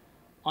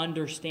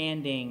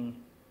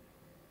 Understanding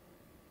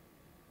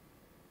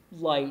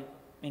light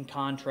and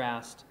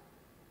contrast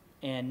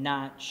and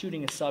not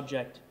shooting a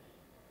subject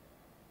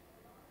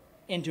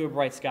into a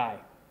bright sky,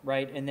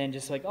 right? And then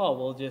just like,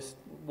 oh,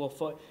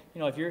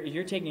 if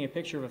you're taking a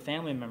picture of a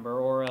family member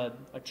or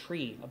a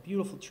tree, a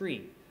beautiful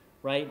tree,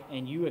 right?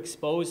 And you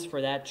expose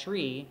for that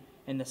tree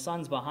and the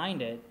sun's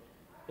behind it,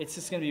 it's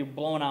just going to be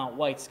blown out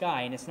white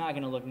sky and it's not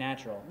going to look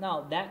natural.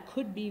 Now, that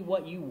could be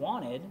what you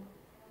wanted,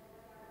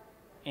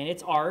 and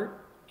it's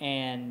art,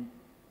 and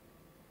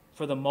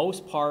for the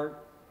most part,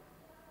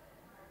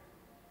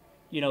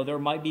 there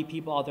might be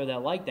people out there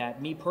that like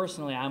that. Me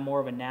personally, I'm more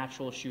of a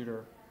natural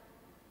shooter,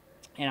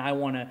 and I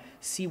want to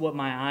see what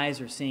my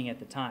eyes are seeing at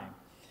the time.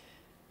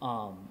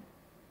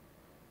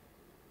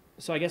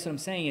 So I guess what I'm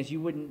saying is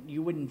you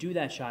wouldn't do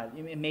that shot.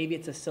 Maybe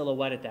it's a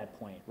silhouette at that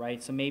point,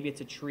 right? So maybe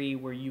it's a tree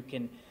where you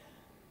can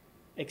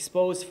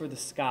expose for the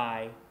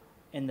sky,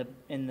 and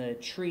the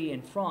tree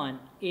in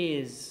front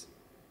is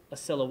a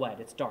silhouette.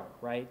 It's dark,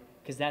 right?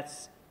 Because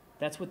that's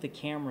what the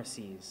camera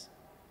sees.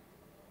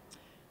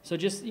 So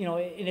just,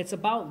 and it's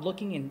about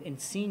looking and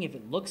seeing if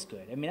it looks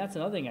good. I mean, that's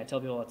another thing I tell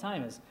people all the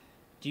time is,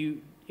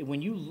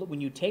 when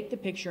you take the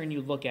picture and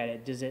you look at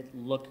it, does it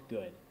look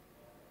good?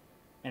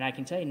 And I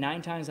can tell you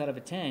 9 times out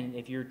of 10,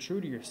 if you're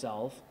true to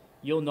yourself,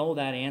 you'll know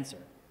that answer.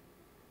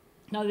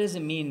 Now, that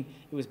doesn't mean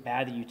it was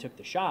bad that you took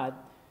the shot.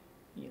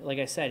 Like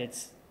I said,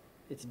 it's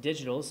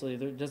digital, so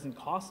it doesn't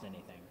cost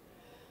anything.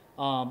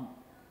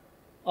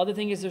 Other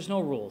thing is there's no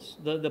rules.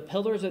 The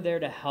pillars are there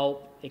to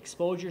help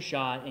expose your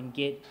shot and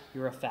get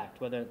your effect,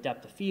 whether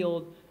depth of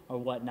field or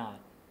whatnot.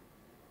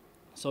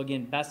 So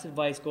again, best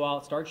advice, go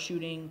out, start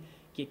shooting,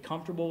 get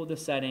comfortable with the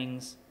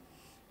settings,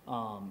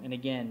 and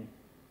again,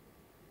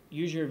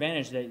 use your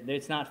advantage that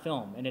it's not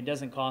film and it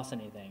doesn't cost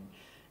anything.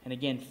 And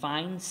again,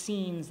 find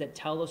scenes that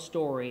tell a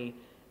story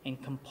and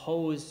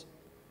compose.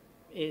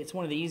 It's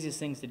one of the easiest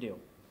things to do.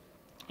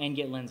 And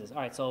get lenses. All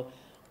right, so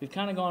we've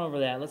kind of gone over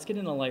that. Let's get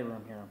into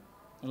Lightroom here.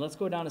 And let's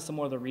go down to some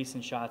more of the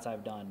recent shots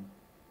I've done.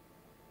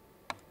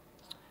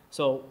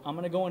 So I'm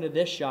going to go into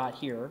this shot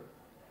here.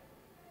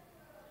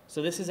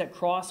 So this is at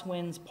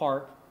Crosswinds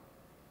Park.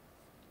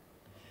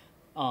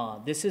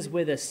 This is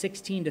with a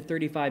 16 to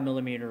 35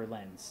 millimeter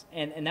lens.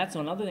 And that's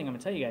another thing I'm going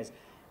to tell you guys.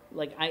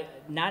 Like,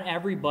 not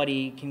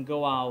everybody can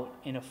go out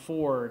and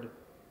afford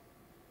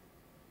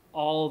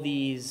all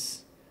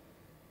these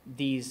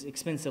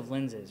expensive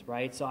lenses,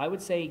 right? So I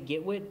would say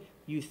get what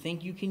you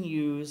think you can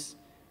use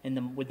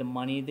with the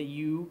money that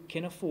you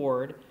can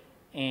afford.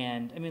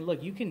 And I mean,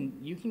 look, you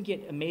can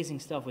get amazing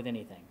stuff with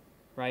anything,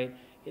 right?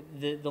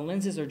 The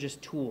lenses are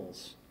just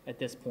tools at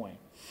this point.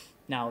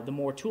 Now, the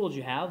more tools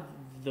you have,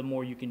 the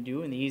more you can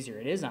do and the easier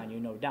it is on you,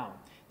 no doubt.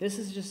 This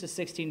is just a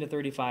 16 to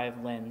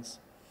 35 lens.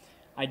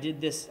 I did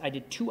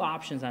 2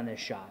 options on this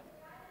shot.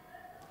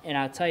 And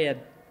I'll tell you,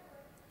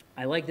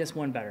 I like this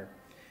one better.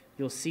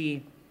 You'll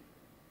see,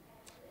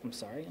 I'm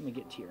sorry, let me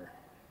get here.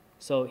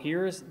 So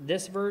here's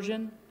this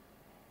version,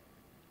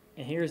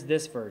 and here's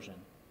this version.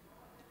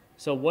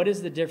 So what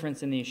is the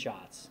difference in these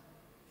shots?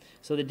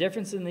 So the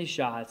difference in these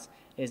shots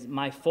is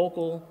my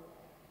focal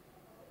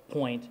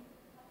point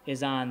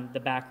is on the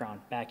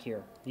background back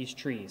here, these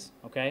trees,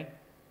 okay?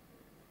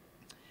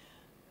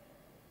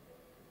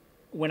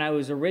 When I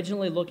was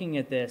originally looking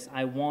at this,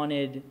 I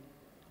wanted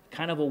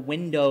kind of a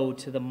window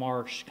to the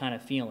marsh kind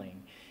of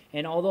feeling.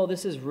 And although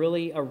this is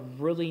really a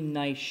really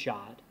nice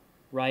shot,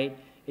 right,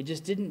 it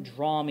just didn't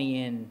draw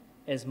me in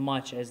as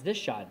much as this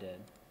shot did.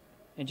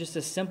 And just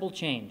a simple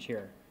change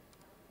here.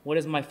 What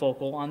is my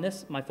focal on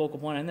this? My focal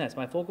point on this.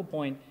 My focal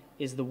point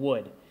is the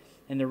wood.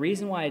 And the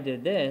reason why I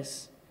did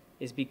this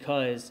is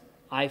because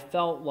I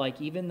felt like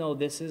even though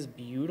this is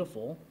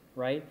beautiful,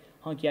 right?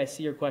 Hunky, I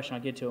see your question.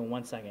 I'll get to it in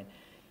 1 second.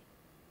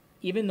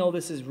 Even though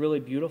this is really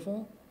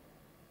beautiful,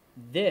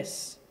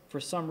 this,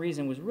 for some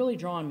reason, was really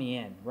drawing me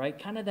in, right?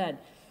 Kind of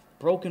that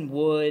broken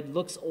wood,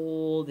 looks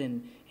old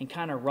and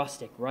kind of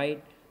rustic,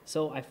 right?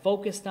 So I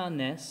focused on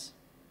this,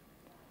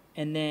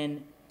 and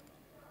then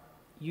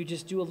you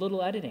just do a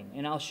little editing.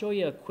 And I'll show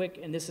you a quick,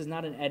 and this is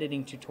not an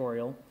editing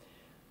tutorial,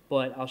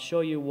 but I'll show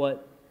you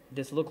what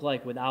this looked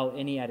like without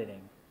any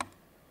editing.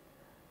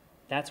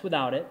 That's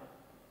without it,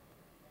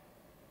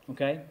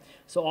 okay?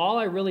 So all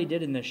I really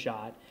did in this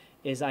shot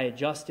is I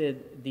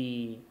adjusted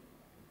the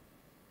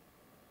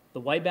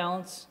white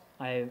balance,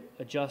 I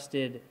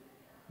adjusted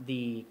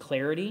the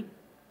clarity,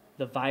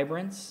 the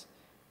vibrance,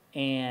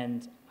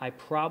 and I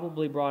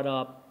probably brought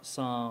up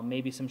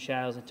maybe some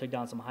shadows and took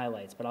down some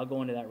highlights, but I'll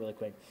go into that really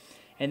quick.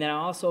 And then I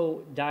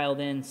also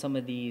dialed in some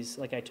of these,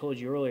 like I told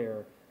you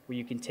earlier, where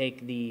you can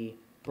take the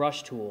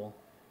brush tool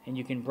and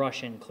you can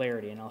brush in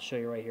clarity, and I'll show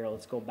you right here.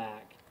 Let's go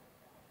back.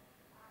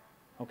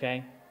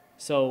 Okay,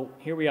 so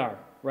here we are,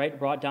 right?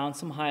 Brought down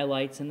some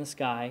highlights in the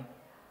sky.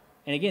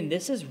 And again,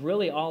 this is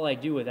really all I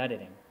do with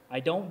editing. I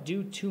don't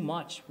do too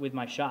much with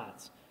my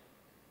shots.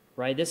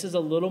 right? This is a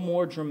little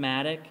more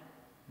dramatic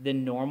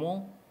than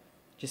normal,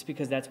 just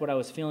because that's what I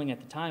was feeling at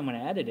the time when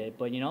I edited it.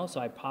 But, so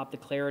I popped the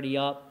clarity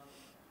up,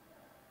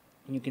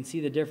 and you can see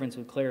the difference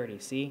with clarity.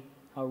 See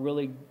how it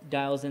really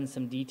dials in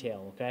some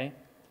detail, okay?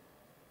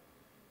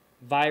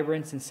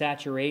 Vibrance and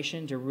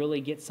saturation to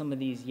really get some of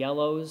these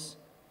yellows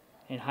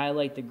and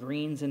highlight the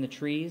greens in the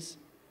trees.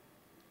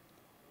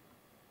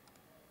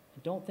 I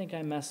don't think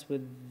I messed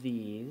with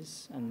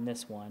these on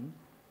this one.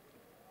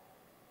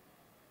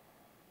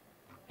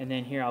 And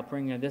then here, I'll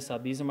bring this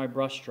up. These are my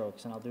brush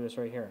strokes, and I'll do this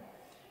right here.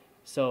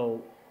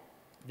 So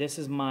this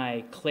is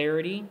my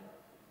clarity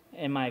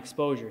and my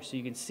exposure. So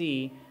you can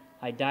see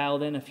I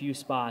dialed in a few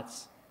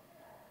spots.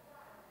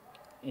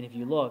 And if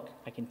you look,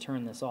 I can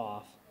turn this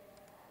off.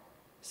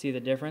 See the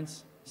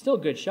difference? Still a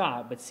good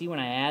shot, but see when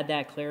I add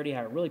that clarity,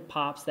 how it really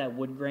pops that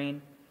wood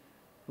grain?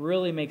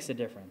 Really makes a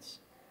difference.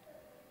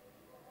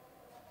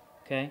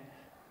 Okay?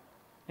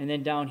 And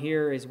then down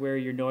here is where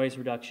your noise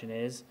reduction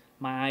is.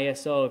 My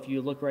ISO, if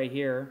you look right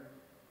here,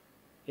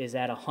 is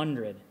at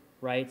 100,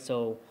 right?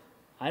 So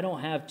I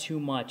don't have too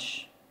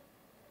much,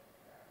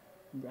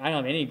 I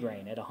don't have any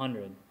grain at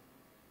 100.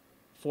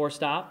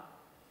 4-stop,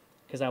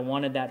 because I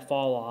wanted that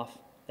fall off.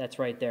 That's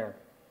right there.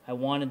 I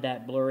wanted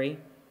that blurry,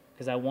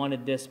 because I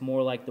wanted this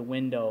more like the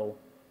window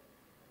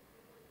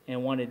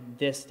and wanted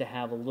this to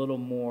have a little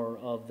more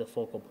of the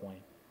focal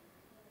point.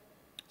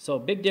 So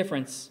big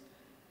difference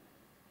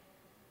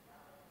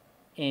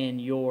in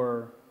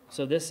your,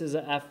 so this is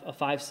a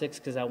 5.6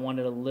 because I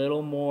wanted a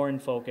little more in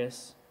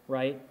focus,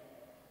 right?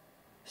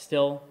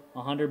 Still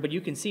 100, but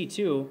you can see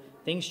too,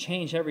 things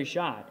change every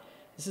shot.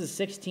 This is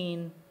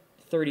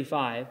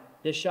 16-35.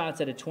 This shot's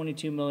at a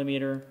 22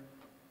 millimeter.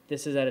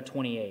 This is at a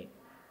 28,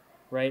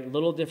 right?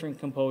 Little different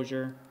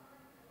composure,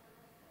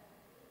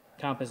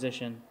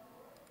 composition,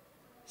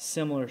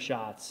 similar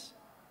shots.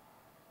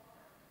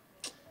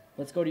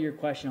 Let's go to your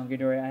question, Hunky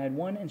Dory. I had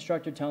one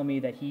instructor tell me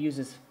that he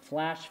uses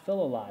flash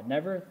fill a lot.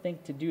 Never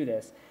think to do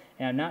this,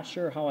 and I'm not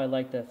sure how I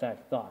like the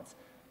effect. Thoughts?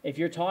 If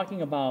you're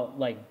talking about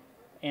like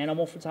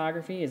animal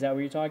photography, is that what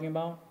you're talking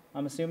about?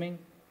 I'm assuming?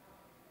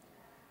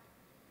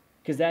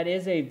 Because that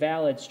is a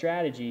valid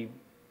strategy.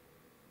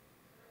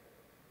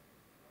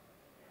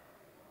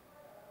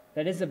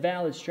 That is a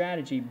valid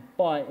strategy,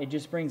 but it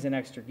just brings in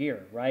extra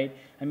gear, right?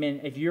 I mean,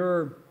 if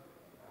you're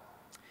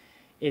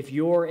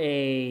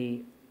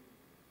a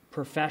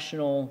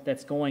professional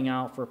that's going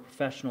out for a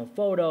professional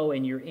photo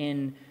and you're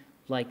in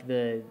like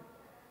the,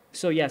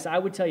 so yes, I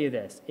would tell you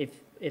this.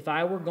 If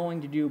I were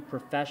going to do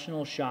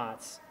professional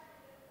shots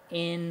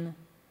in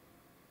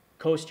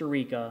Costa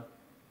Rica,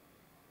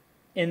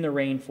 in the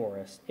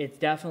rainforest, it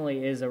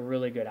definitely is a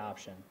really good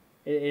option.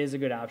 It is a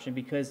good option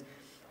because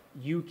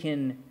you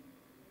can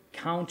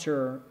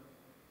counter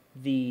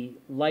the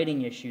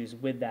lighting issues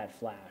with that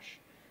flash.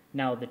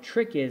 Now, the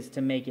trick is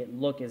to make it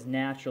look as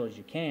natural as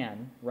you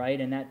can, right?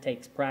 And that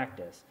takes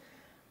practice.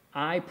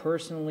 I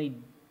personally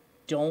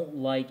don't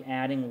like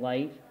adding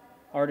light,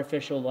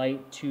 artificial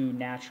light, to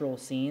natural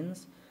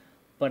scenes,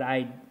 but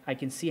I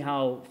can see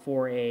how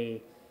for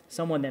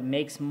someone that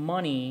makes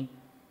money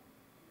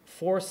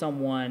for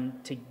someone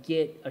to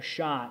get a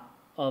shot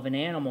of an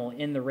animal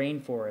in the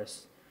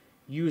rainforest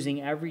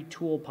using every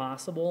tool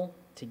possible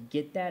to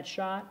get that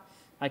shot,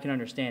 I can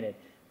understand it.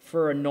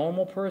 For a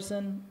normal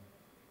person,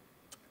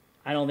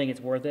 I don't think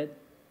it's worth it.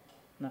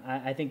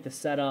 I think the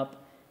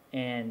setup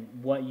and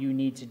what you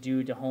need to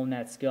do to hone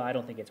that skill, I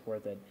don't think it's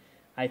worth it.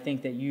 I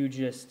think that you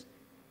just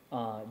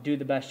do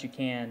the best you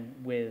can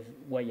with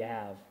what you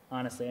have,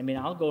 honestly. I mean,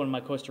 I'll go in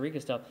my Costa Rica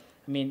stuff.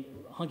 I mean,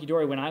 Hunky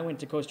Dory, when I went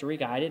to Costa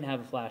Rica, I didn't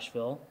have a flash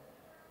fill,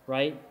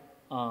 right?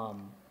 Let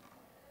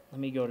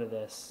me go to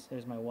this.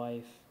 There's my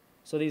wife.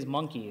 So these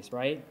monkeys,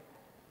 right?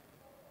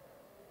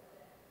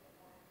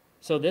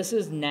 So this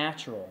is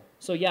natural.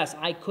 So yes,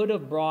 I could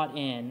have brought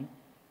in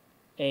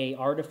a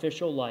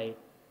artificial light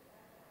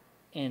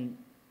and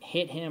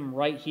hit him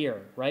right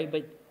here, right?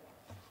 But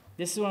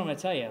this is what I'm going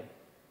to tell you.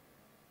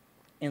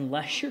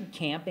 Unless you're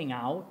camping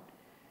out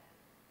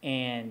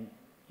and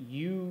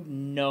you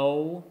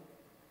know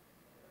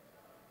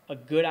a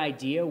good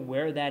idea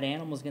where that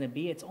animal is going to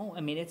be,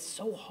 it's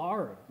so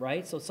hard,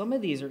 right? So some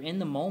of these are in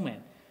the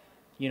moment,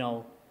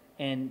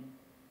 and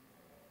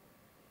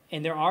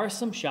there are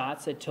some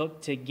shots that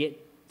took to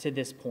get to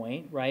this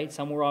point, right?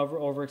 Some were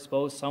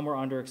overexposed, some were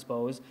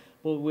underexposed.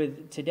 But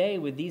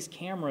with these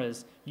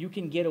cameras, you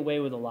can get away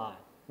with a lot,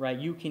 right?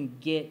 You can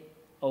get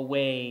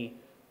away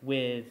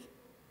with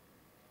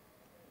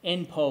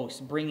in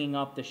post bringing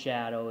up the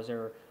shadows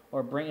or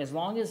bring as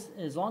long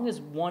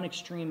as one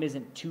extreme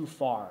isn't too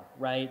far,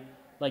 right?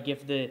 Like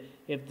if the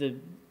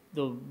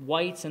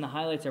whites and the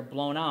highlights are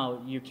blown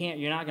out,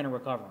 you're not going to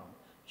recover them.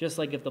 Just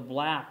like if the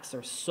blacks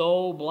are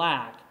so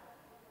black,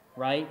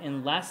 right?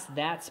 Unless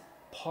that's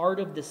part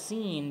of the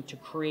scene to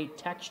create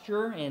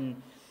texture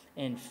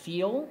and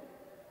feel,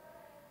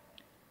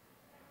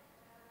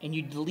 and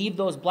you leave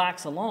those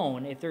blacks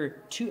alone, if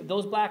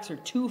those blacks are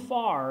too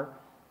far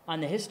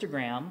on the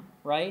histogram,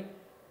 right?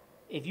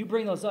 if you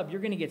bring those up, you're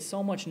going to get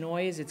so much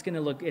noise, it's going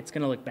to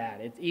look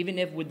bad. Even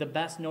if with the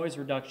best noise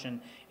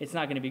reduction, it's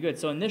not going to be good.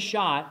 So in this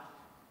shot,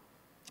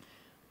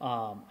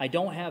 I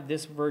don't have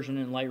this version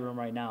in Lightroom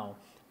right now,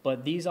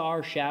 but these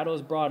are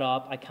shadows brought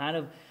up. I kind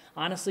of,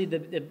 honestly,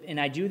 and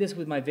I do this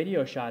with my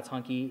video shots,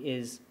 Hunky,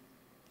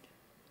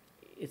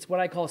 it's what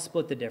I call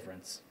split the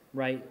difference,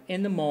 right?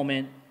 In the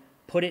moment,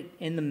 put it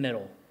in the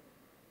middle,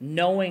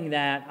 knowing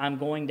that I'm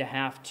going to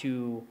have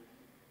to,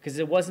 because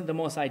it wasn't the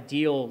most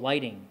ideal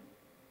lighting,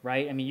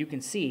 right? I mean, you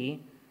can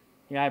see,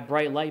 I have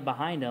bright light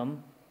behind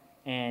him,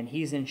 and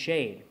he's in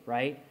shade,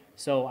 right?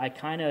 So I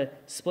kind of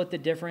split the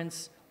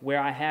difference where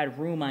I had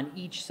room on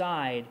each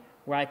side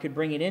where I could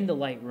bring it into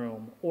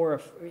Lightroom or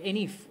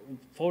any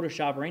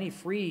Photoshop or any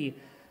free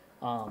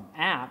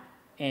app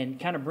and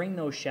kind of bring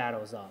those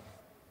shadows up.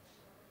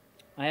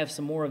 I have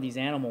some more of these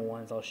animal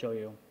ones I'll show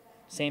you.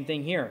 Same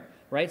thing here,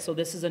 right? So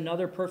this is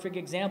another perfect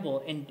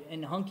example.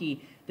 And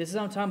Hunky, this is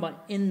what I'm talking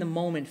about, in the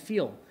moment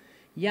feel.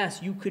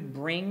 Yes, you could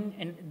bring,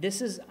 and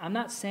this is, I'm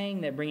not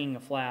saying that bringing a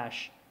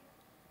flash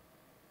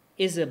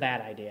is a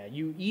bad idea.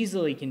 You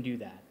easily can do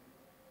that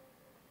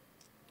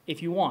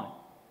if you want,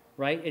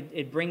 right?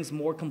 It brings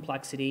more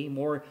complexity,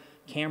 more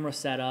camera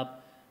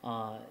setup,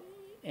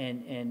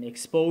 and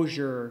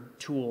exposure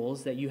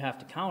tools that you have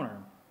to counter.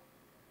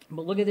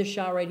 But look at this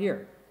shot right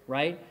here,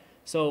 right?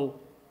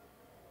 So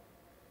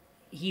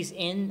he's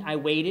in, I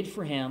waited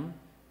for him,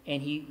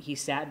 and he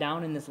sat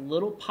down in this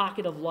little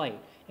pocket of light.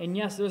 And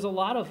yes, there's a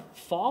lot of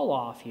fall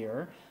off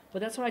here,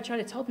 but that's what I try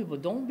to tell people.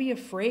 Don't be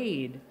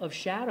afraid of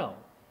shadow,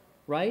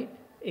 right?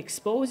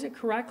 Expose it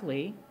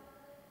correctly,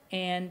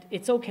 and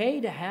it's okay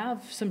to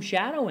have some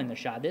shadow in the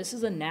shot. This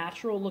is a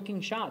natural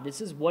looking shot. This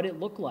is what it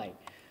looked like.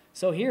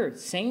 So here,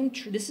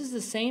 this is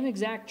the same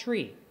exact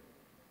tree,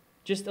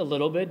 just a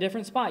little bit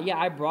different spot. Yeah,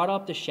 I brought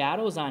up the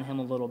shadows on him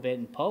a little bit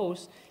in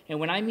post, and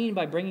when I mean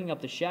by bringing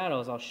up the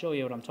shadows, I'll show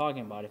you what I'm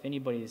talking about if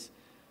anybody's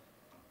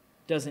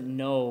doesn't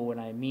know what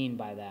I mean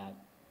by that.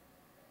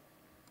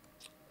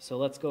 So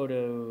let's go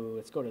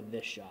to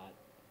this shot.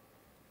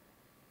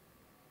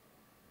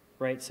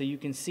 Right, so you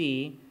can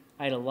see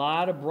I had a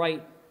lot of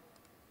bright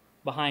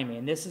behind me,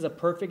 and this is a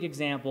perfect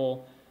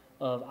example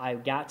of I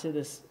got to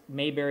this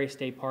Mayberry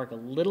State Park a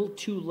little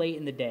too late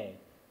in the day,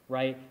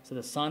 right? So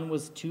the sun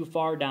was too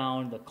far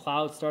down, the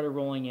clouds started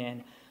rolling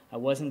in, I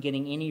wasn't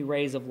getting any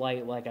rays of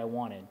light like I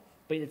wanted.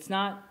 But it's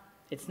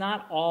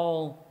not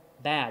all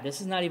bad.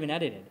 This is not even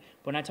edited.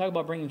 When I talk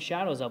about bringing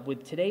shadows up,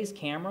 with today's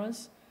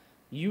cameras,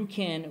 you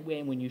can,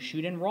 when you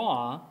shoot in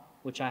RAW,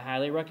 which I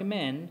highly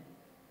recommend,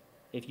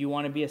 if you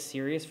want to be a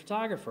serious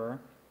photographer,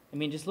 I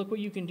mean, just look what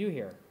you can do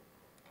here.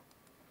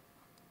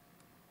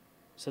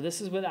 So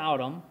this is without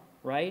them,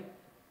 right?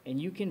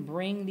 And you can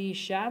bring these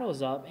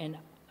shadows up, and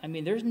I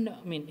mean,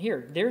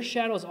 there's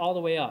shadows all the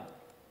way up.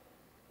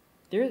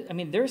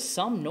 There's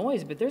some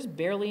noise, but there's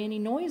barely any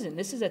noise in.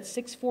 This is at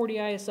 640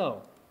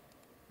 ISO.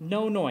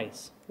 No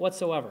noise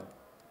whatsoever,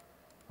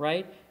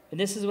 right? And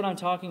this is what I'm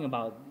talking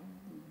about,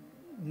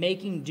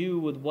 making do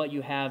with what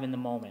you have in the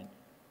moment.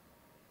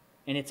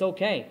 And it's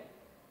okay.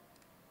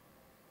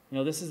 You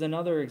know, this is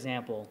another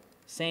example.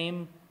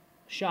 Same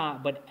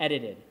shot, but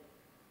edited,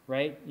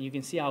 right? You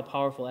can see how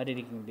powerful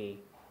editing can be.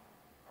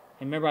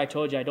 And remember I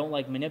told you I don't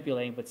like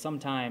manipulating, but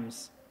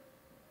sometimes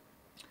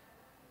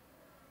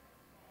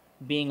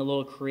being a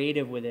little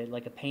creative with it,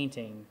 like a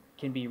painting,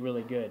 can be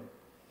really good.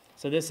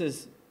 So this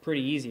is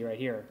pretty easy right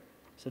here.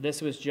 So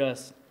this was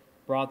just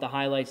brought the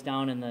highlights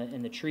down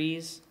in the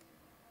trees,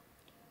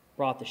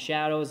 brought the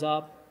shadows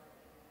up.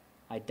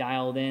 I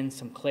dialed in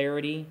some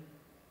clarity.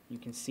 You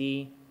can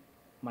see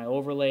my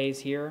overlays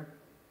here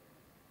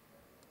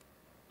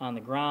on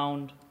the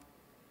ground,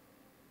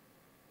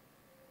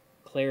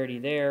 clarity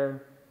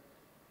there.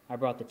 I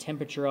brought the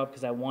temperature up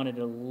because I wanted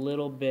a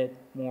little bit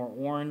more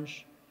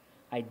orange.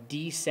 I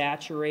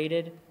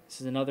desaturated.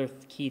 This is another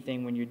key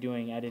thing when you're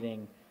doing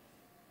editing.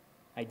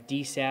 I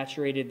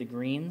desaturated the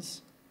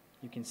greens.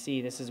 You can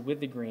see this is with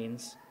the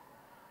greens.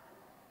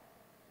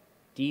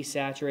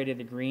 Desaturated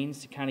the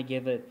greens to kind of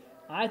give it,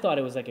 I thought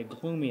it was like a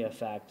gloomy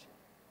effect.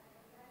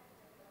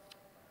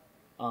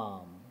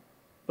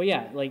 But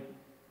yeah, like,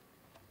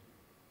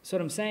 so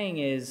what I'm saying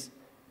is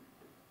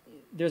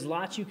there's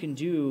lots you can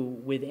do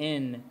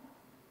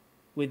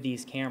with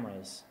these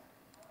cameras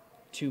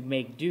to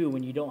make do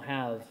when you don't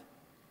have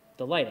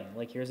the lighting.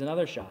 Like, here's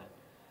another shot.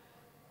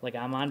 Like,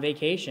 I'm on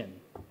vacation.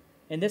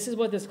 And this is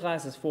what this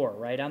class is for,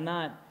 right? I'm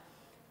not,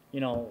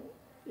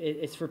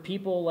 it's for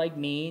people like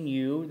me and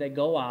you that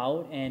go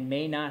out and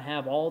may not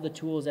have all the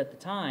tools at the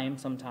time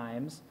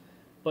sometimes,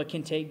 but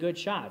can take good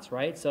shots,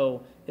 right?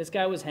 So this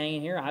guy was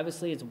hanging here.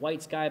 Obviously, it's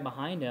white sky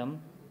behind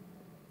him.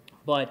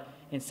 But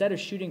instead of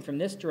shooting from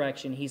this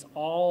direction, he's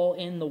all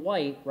in the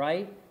white,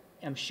 right?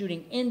 I'm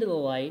shooting into the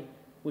light,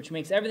 which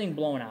makes everything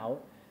blown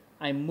out.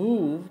 I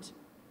moved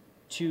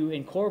to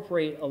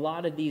incorporate a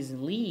lot of these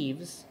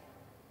leaves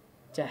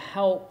to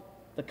help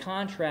the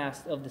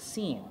contrast of the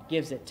scene.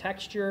 Gives it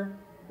texture,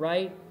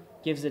 right?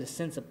 Gives it a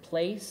sense of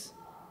place.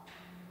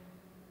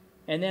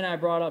 And then I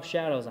brought up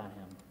shadows on him.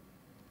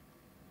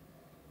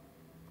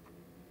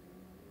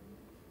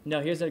 No,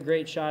 here's a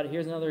great shot.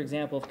 Here's another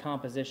example of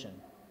composition.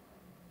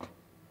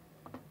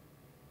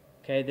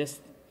 Okay,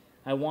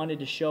 I wanted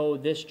to show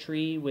this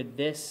tree with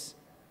this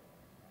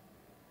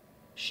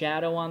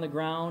shadow on the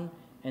ground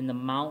and the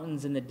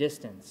mountains in the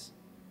distance.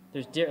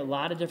 There's a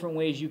lot of different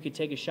ways you could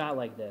take a shot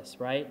like this,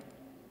 right?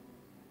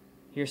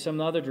 Here's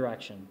some other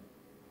direction.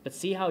 But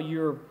see how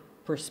your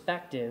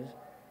perspective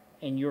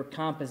and your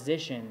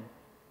composition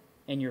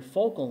and your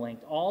focal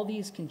length, all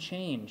these can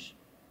change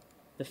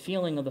the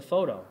feeling of the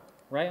photo,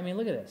 right? I mean,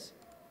 look at this.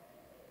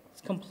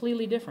 It's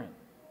completely different.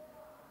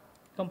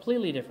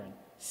 Completely different.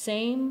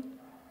 Same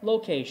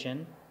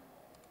location,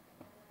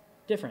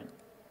 different.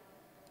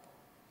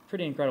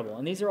 Pretty incredible.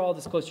 And these are all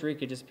just Costa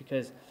Rica just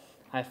because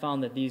I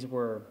found that these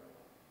were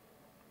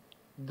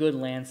good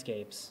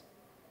landscapes.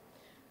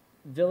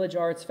 Village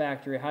Arts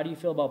Factory, how do you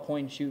feel about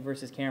point and shoot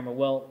versus camera?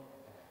 Well,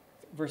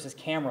 versus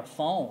camera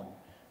phone.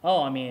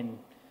 Oh, I mean,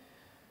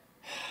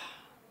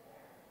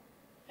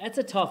 that's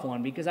a tough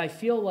one because I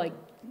feel like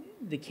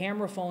the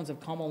camera phones have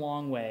come a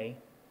long way,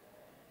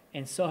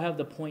 and so have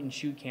the point and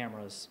shoot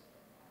cameras.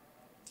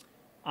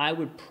 I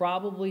would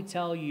probably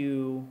tell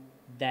you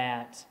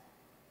that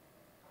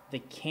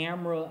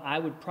I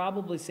would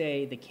probably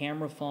say the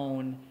camera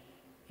phone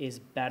is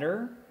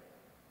better,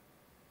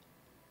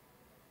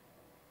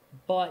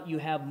 but you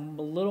have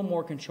a little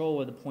more control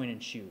with the point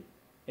and shoot,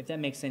 if that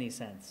makes any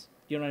sense.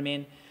 Do you know what I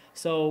mean?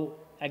 So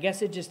I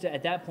guess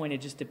at that point,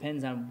 it just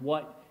depends on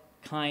what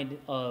kind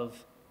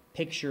of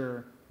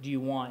picture do you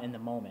want in the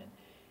moment.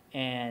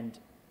 And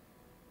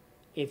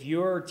if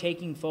you're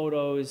taking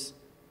photos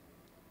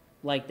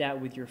like that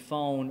with your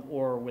phone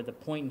or with a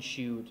point and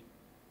shoot,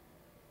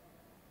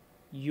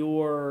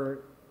 you're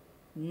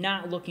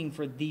not looking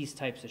for these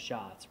types of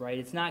shots, right?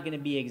 It's not going to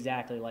be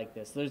exactly like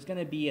this. There's going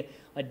to be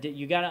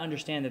you got to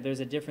understand that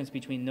there's a difference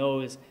between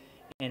those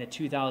and a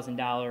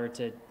 $2,000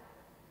 to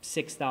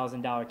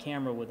 $6,000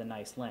 camera with a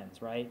nice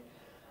lens, right?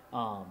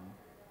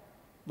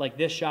 Like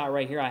this shot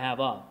right here I have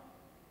up.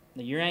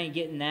 Now, you ain't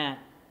getting that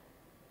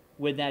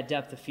with that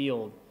depth of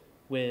field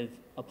with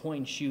a point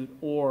and shoot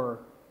or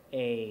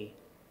a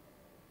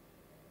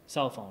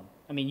cell phone.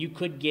 I mean, you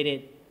could get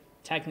it,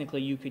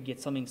 technically you could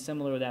get something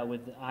similar to that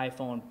with the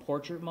iPhone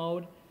portrait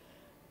mode,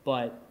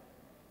 but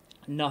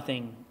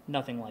nothing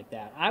like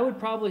that. I would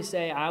probably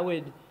say I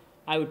would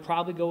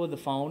probably go with the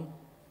phone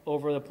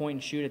over the point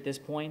and shoot at this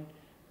point.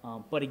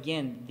 But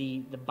again,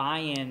 the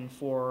buy-in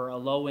for a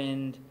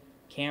low-end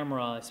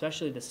camera,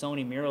 especially the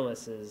Sony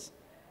mirrorlesses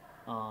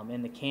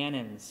and the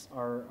Canons,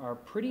 are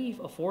pretty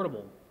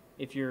affordable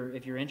if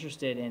you're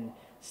interested in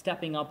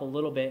stepping up a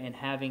little bit and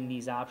having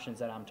these options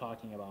that I'm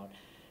talking about.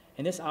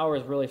 And this hour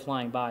is really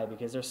flying by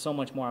because there's so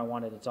much more I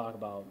wanted to talk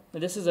about.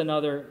 This is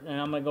another, and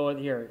I'm going to go with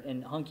here,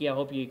 and Hunky, I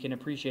hope you can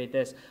appreciate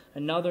this,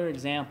 another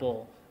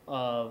example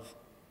of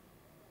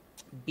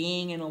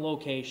being in a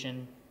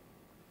location,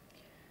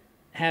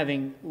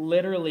 having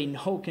literally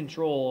no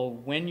control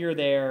when you're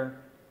there,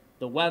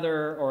 the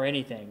weather or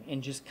anything,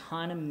 and just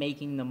kind of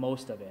making the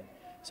most of it.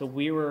 So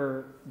we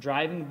were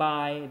driving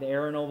by the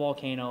Arenal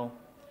volcano,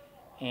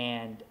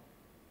 and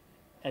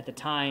at the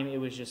time it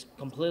was just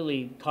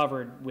completely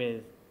covered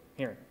with,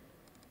 here,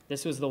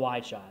 this was the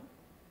wide shot,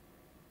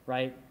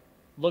 right?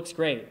 Looks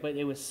great, but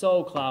it was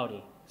so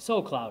cloudy,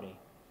 so cloudy.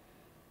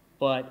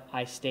 But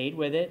I stayed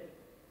with it.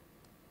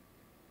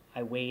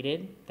 I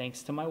waited,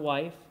 thanks to my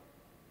wife,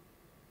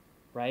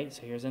 right?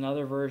 So here's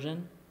another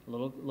version, a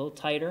little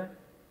tighter.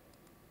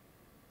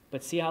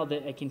 But see how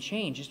it can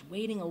change, just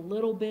waiting a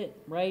little bit,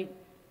 right?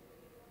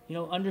 You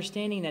know,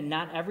 understanding that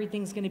not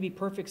everything's going to be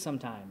perfect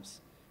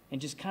sometimes,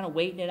 and just kind of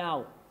waiting it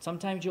out.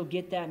 Sometimes you'll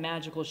get that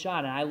magical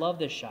shot, and I love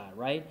this shot,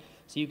 right?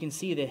 So you can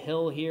see the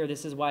hill here.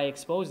 This is why I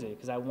exposed it,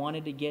 because I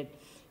wanted to get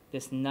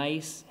this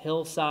nice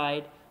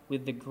hillside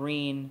with the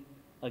green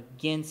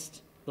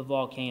against the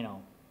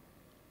volcano.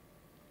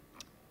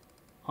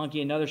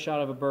 Hunky, another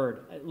shot of a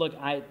bird. Look,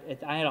 I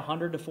had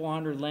 100 to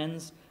 400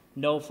 lens,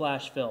 no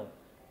flash fill.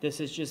 This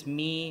is just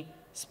me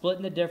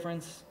splitting the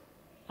difference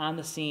on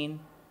the scene,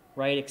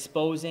 right?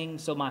 Exposing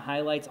so my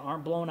highlights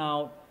aren't blown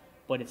out,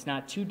 but it's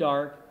not too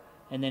dark.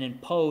 And then in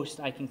post,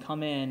 I can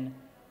come in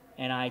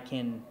and I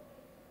can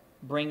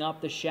bring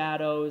up the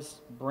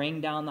shadows,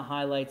 bring down the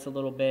highlights a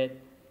little bit,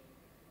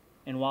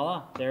 and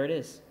voila, there it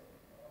is.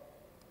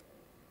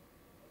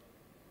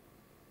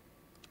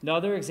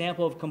 Another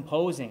example of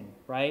composing,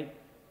 right?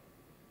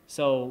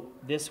 So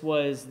this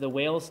was the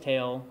whale's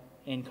tail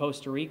in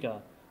Costa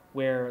Rica,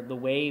 where the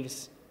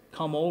waves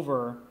come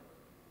over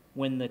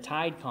when the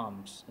tide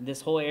comes, and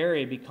this whole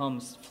area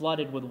becomes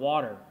flooded with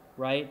water,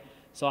 right?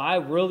 So I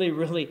really,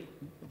 really,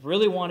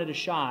 really wanted a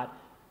shot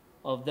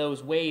of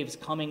those waves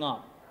coming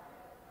up,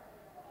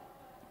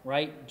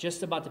 right?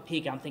 Just about to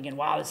peak. I'm thinking,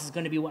 wow, this is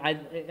going to be, I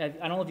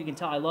don't know if you can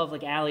tell, I love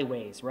like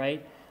alleyways,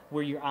 right?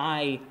 Where your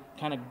eye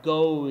kind of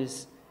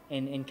goes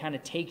and kind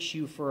of takes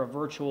you for a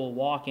virtual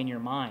walk in your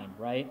mind,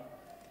 right?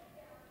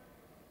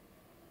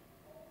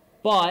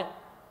 But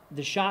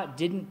the shot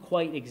didn't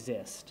quite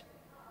exist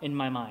in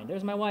my mind.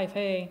 There's my wife,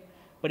 hey,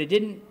 but it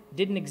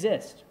didn't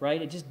exist,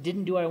 right? It just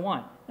didn't do what I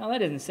want. Now that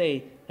doesn't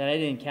say that I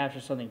didn't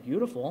capture something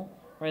beautiful,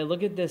 right?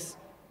 Look at this,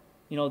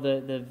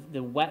 the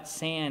wet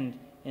sand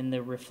and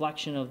the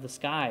reflection of the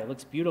sky. It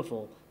looks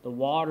beautiful. The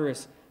water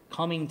is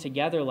coming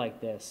together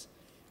like this.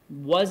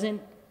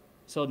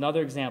 So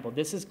another example.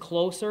 This is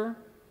closer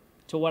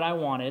to what I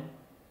wanted,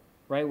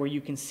 right? Where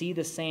you can see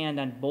the sand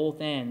on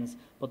both ends,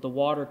 but the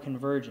water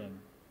converging.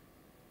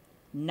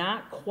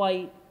 Not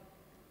quite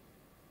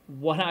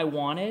what I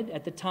wanted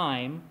at the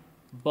time,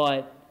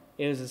 but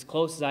it was as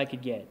close as I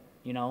could get.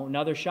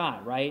 Another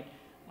shot, right?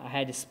 I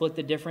had to split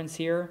the difference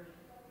here,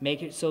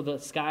 make it so the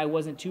sky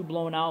wasn't too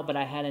blown out, but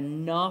I had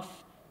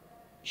enough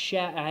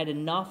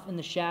in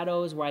the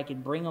shadows where I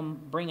could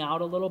bring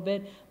out a little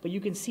bit. But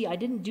you can see I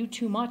didn't do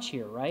too much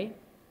here, right?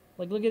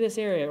 Like, look at this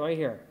area right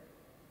here,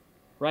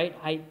 right?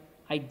 I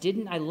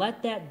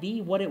let that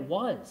be what it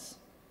was,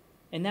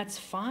 and that's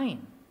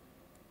fine.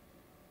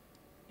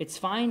 It's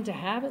fine to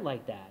have it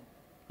like that.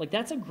 Like,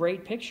 that's a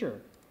great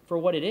picture for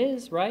what it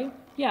is, right?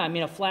 Yeah, I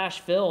mean, a flash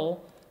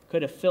fill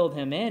could have filled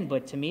him in,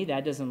 but to me,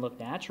 that doesn't look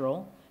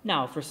natural.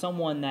 Now, for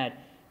someone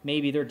that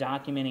maybe they're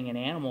documenting an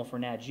animal for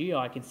Nat Geo,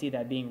 I can see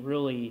that being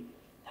really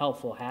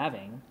helpful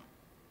having.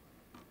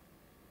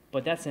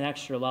 But that's an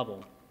extra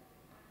level.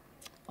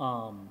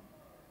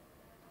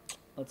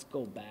 Let's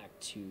go back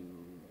to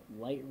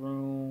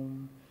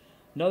Lightroom.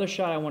 Another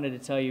shot I wanted to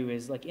tell you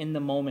is like in the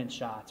moment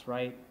shots,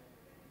 right?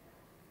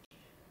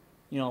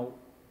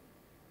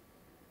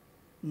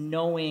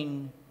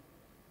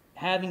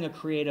 Having a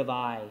creative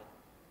eye,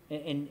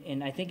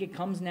 and I think it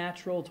comes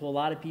natural to a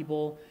lot of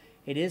people.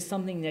 It is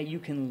something that you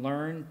can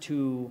learn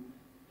to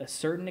a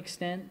certain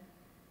extent,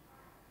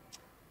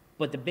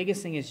 but the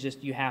biggest thing is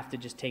just you have to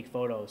just take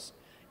photos.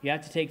 You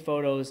have to take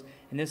photos,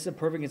 and this is a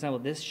perfect example.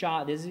 This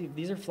shot,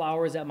 these are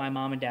flowers at my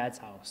mom and dad's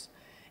house,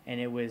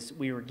 and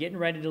we were getting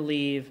ready to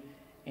leave,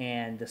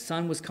 and the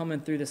sun was coming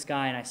through the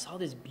sky, and I saw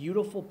this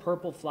beautiful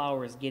purple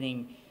flowers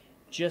getting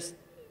just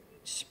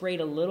sprayed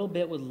a little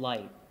bit with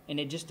light, and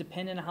it just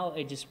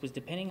was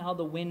depending how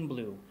the wind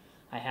blew.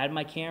 I had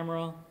my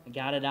camera, I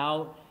got it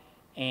out,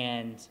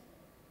 and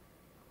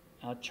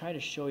I'll try to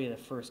show you the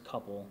first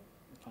couple.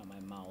 Find my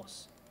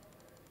mouse.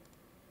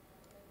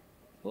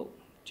 Whoa,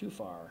 too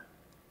far.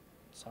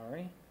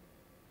 Sorry.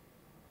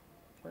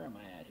 Where am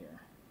I at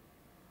here?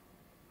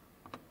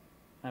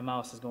 My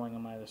mouse is going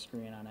on my other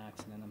screen on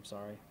accident. I'm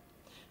sorry.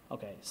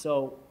 Okay,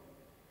 so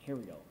here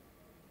we go.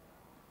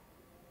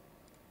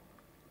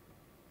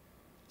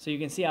 So you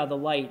can see how the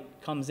light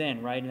comes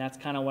in, right? And that's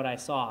kind of what I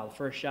saw. The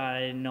first shot I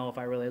didn't know if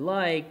I really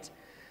liked.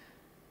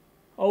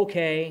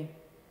 Okay.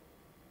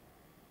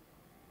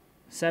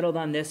 Settled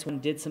on this one,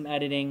 did some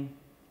editing,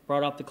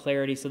 brought up the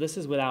clarity. So this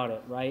is without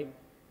it, right?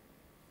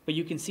 But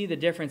you can see the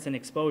difference in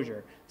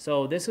exposure.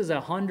 So this is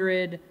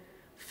 100,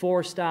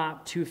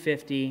 4-stop,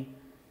 250.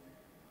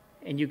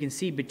 And you can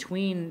see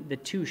between the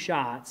two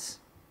shots,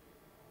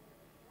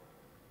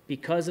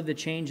 because of the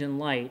change in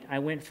light, I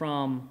went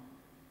from...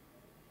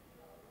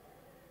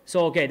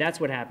 So, okay, that's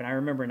what happened. I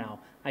remember now.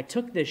 I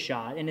took this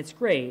shot, and it's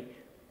great,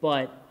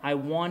 but I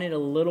wanted a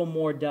little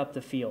more depth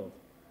of field.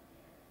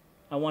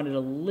 I wanted a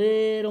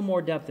little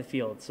more depth of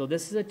field. So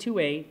this is a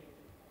 2.8.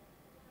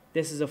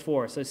 This is a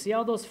 4. So see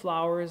how those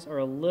flowers are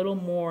a little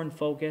more in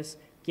focus,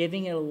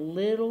 giving it a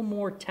little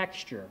more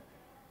texture.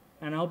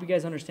 And I hope you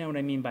guys understand what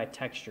I mean by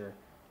texture.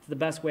 It's the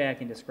best way I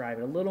can describe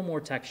it, a little more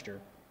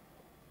texture.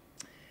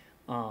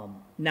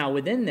 Now,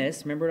 within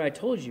this, remember what I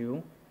told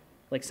you,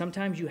 like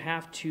sometimes you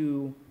have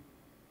to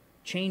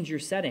change your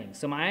settings.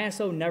 So my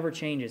ISO never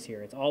changes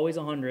here. It's always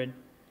 100.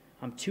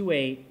 I'm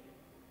 2.8.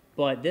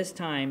 But this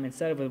time,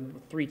 instead of a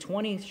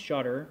 320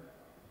 shutter,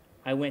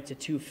 I went to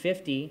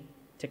 250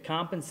 to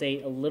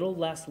compensate a little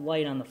less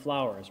light on the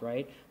flowers,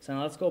 right? So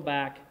now let's go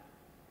back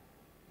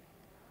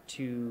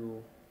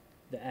to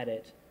the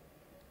edit.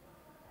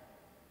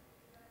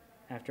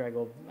 After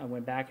I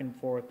went back and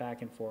forth,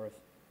 back and forth,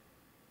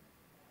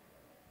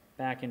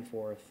 back and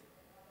forth,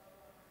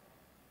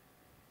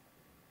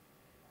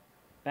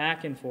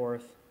 back and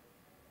forth.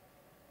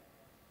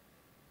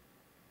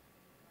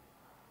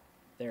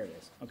 There it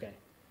is. Okay.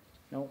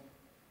 Nope.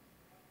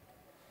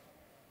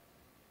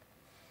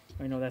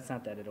 Oh, no, that's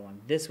not the edited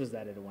one. This was the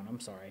edited one. I'm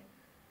sorry.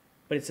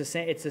 But it's the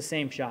same. It's the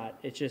same shot.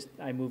 It's just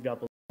I moved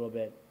up a little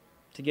bit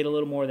to get a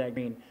little more of that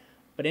green.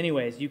 But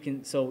anyways, you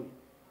can. So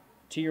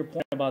to your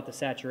point about the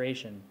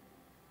saturation.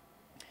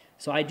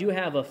 So I do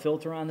have a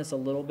filter on this a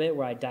little bit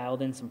where I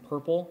dialed in some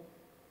purple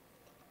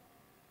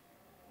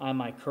on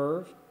my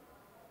curve.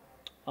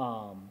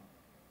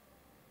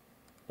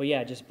 But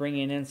yeah, just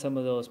bringing in some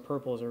of those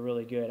purples are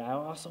really good. I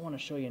also want to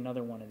show you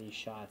another one of these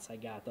shots I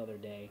got the other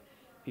day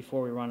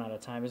before we run out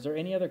of time. Is there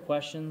any other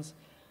questions?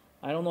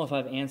 I don't know if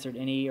I've answered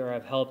any or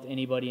I've helped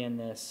anybody in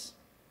this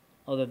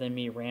other than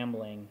me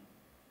rambling.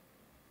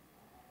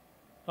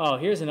 Oh,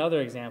 here's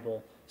another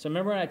example. So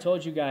remember when I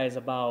told you guys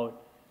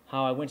about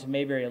how I went to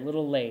Mayberry a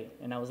little late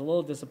and I was a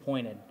little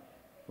disappointed,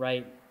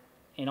 right?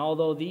 And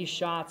although these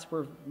shots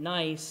were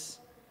nice,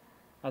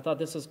 I thought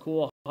this was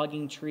cool,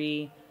 hugging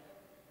tree.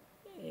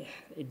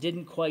 it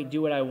didn't quite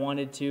do what I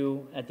wanted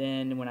to at the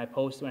end when I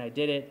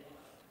did it.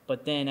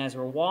 But then as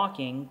we're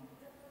walking,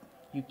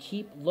 you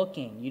keep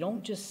looking. You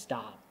don't just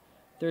stop.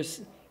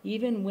 There's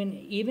even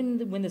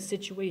when the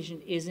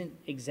situation isn't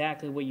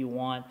exactly what you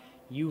want,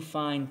 you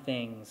find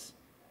things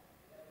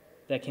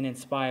that can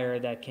inspire,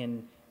 that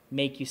can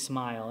make you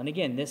smile. And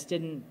again, this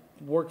didn't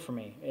work for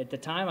me. At the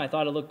time, I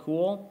thought it looked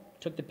cool,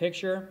 took the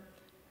picture,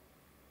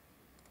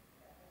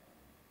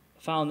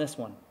 found this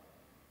one.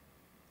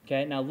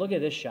 Okay, now look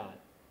at this shot.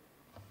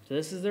 So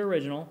this is the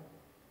original.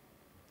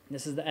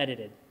 This is the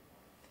edited.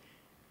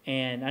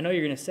 And I know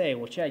you're going to say,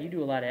 well, Chad, you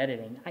do a lot of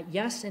editing.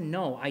 Yes and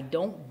no. I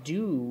don't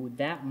do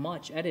that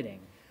much editing.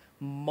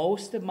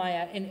 Most of my,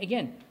 and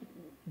again,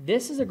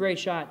 this is a great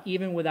shot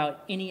even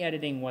without any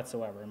editing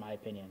whatsoever, in my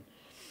opinion.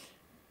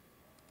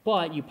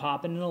 But you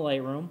pop it into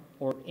Lightroom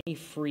or any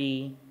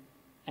free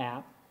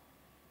app,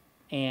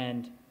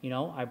 and,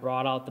 I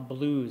brought out the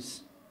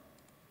blues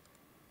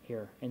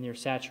here, and your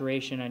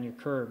saturation on your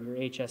curve, your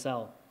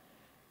HSL,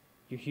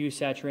 your hue,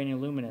 saturating,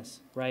 and luminous,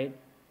 right?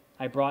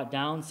 I brought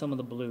down some of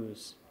the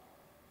blues.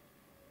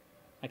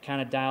 I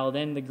kind of dialed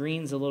in the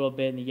greens a little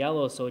bit and the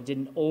yellow so it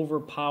didn't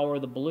overpower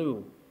the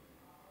blue.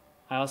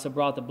 I also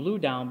brought the blue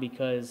down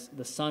because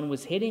the sun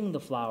was hitting the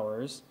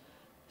flowers,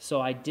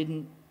 so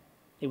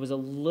it was a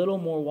little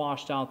more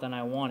washed out than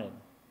I wanted.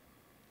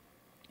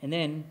 And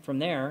then from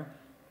there,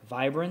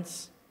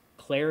 vibrance,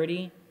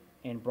 clarity,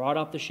 and brought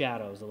up the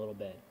shadows a little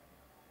bit.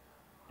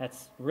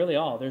 That's really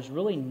all. There's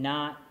really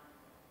not,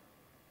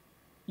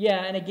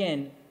 and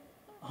again,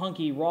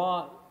 Hunky,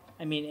 raw,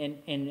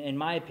 in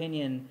my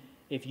opinion,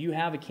 if you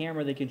have a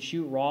camera that can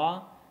shoot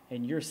raw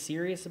and you're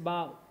serious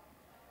about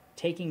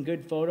taking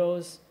good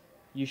photos,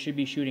 you should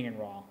be shooting in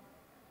raw.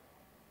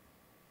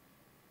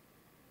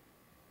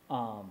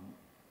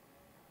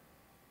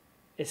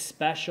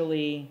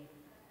 Especially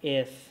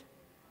if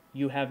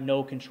you have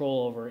no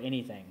control over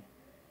anything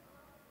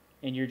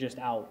and you're just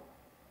out,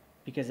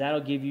 because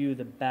that'll give you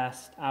the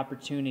best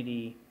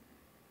opportunity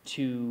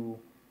to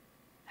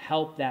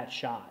help that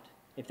shot,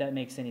 if that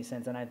makes any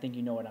sense. And I think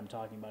you know what I'm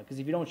talking about, because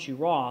if you don't shoot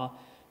raw,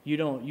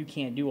 you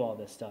can't do all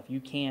this stuff. You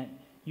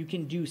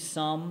can do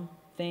some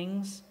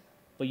things,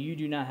 but you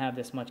do not have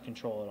this much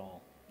control at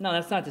all. Now,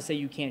 that's not to say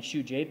you can't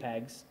shoot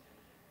JPEGs.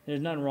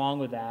 There's nothing wrong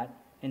with that.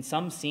 In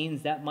some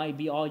scenes, that might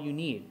be all you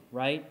need,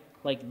 right?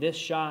 Like this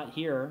shot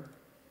here.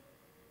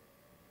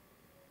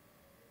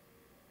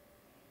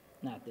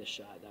 Not this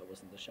shot. That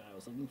wasn't the shot I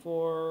was looking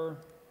for.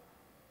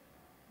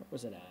 Where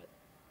was it at?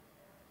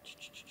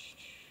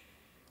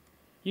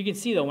 You can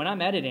see, though, when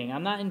I'm editing,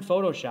 I'm not in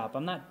Photoshop.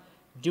 I'm not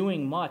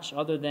doing much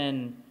other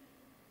than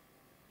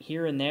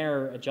here and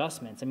there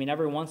adjustments.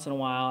 Every once in a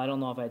while, I don't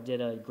know if I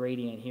did a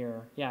gradient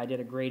here. Yeah, I did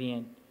a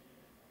gradient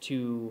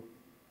to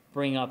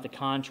bring up the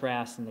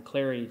contrast and the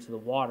clarity to the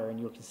water, and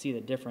you can see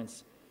the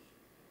difference.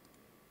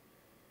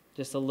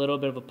 Just a little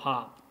bit of a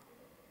pop.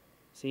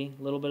 See?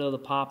 A little bit of the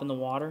pop in the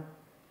water.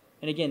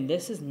 And again,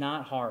 this is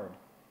not hard.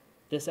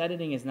 This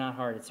editing is not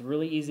hard. It's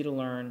really easy to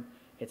learn.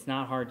 It's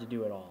not hard to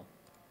do at all.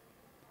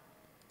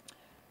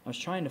 I was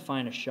trying to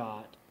find a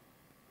shot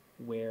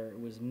where it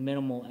was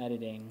minimal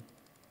editing.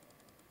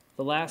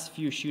 The last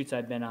few shoots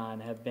I've been on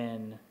have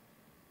been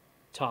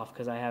tough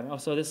because I haven't. Oh,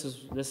 so this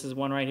is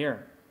one right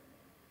here.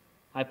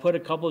 I put a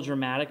couple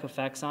dramatic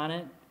effects on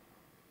it,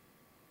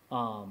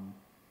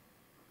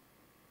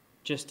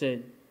 just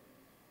to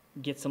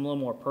get some little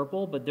more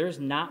purple. But there's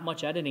not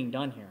much editing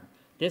done here.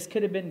 This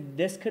could have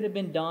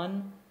been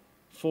done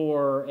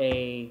with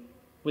a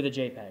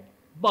JPEG,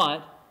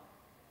 but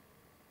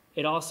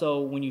it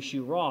also, when you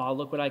shoot raw,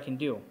 look what I can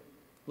do.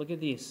 Look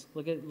at these.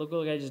 Look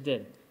what I just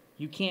did.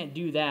 You can't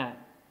do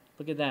that.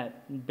 Look at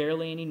that.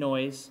 Barely any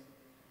noise.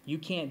 You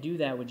can't do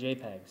that with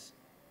JPEGs.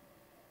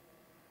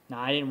 Now,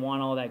 I didn't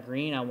want all that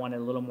green. I wanted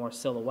a little more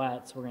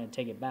silhouette, so we're going to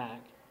take it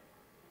back.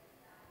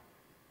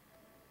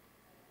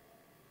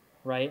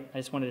 Right? I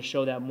just wanted to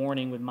show that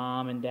morning with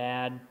Mom and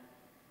Dad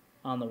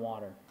on the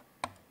water.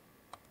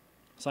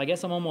 So I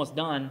guess I'm almost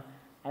done.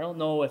 I don't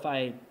know if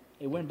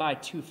it went by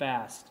too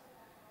fast.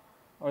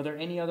 Are there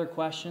any other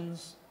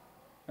questions?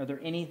 Is there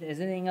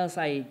anything else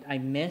I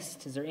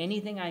missed? Is there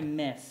anything I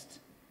missed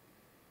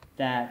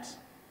that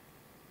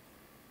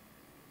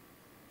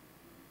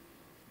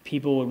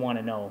people would want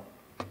to know?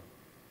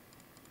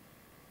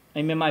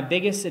 My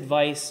biggest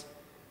advice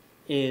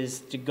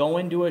is to go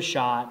into a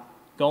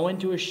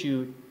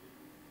shoot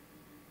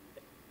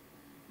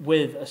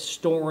with a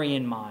story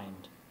in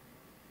mind.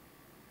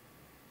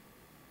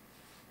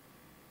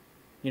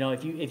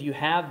 If you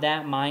have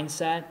that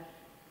mindset,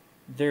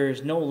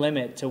 there's no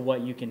limit to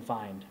what you can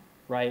find,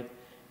 right?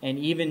 And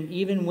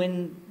even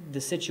when the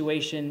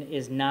situation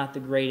is not the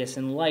greatest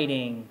in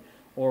lighting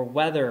or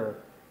weather,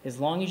 as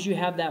long as you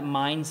have that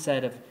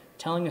mindset of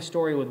telling a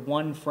story with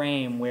one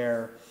frame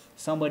where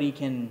somebody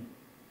can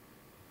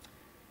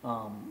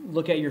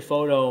look at your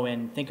photo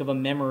and think of a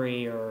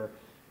memory or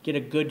get a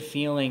good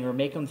feeling or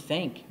make them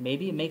think.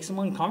 Maybe it makes them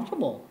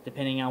uncomfortable,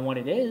 depending on what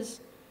it is,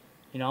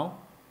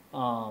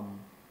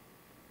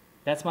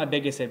 That's my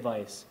biggest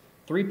advice.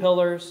 3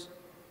 pillars,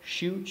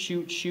 shoot,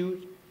 shoot,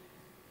 shoot,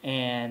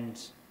 and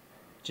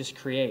just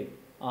create.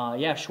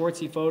 Yeah,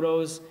 Schwartzy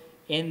Photos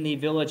in the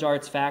Village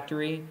Arts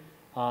Factory,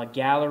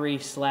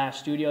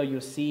 gallery/studio.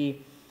 You'll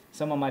see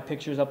some of my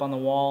pictures up on the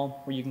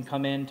wall where you can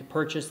come in to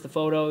purchase the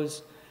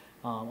photos.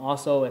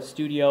 Also a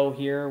studio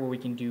here where we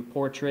can do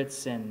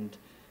portraits and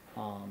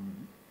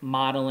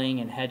modeling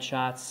and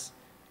headshots.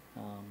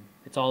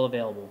 It's all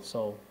available.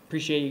 So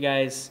appreciate you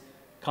guys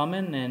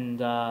coming,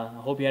 and I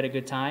hope you had a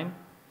good time.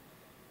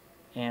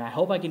 And I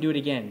hope I can do it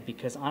again,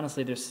 because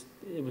honestly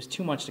it was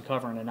too much to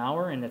cover in an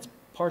hour, and it's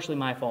partially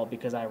my fault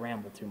because I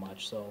rambled too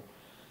much. So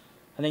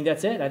I think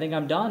that's it. I think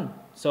I'm done.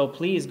 So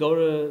please go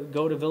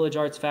to Village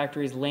Arts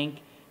Factory's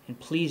link, and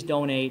please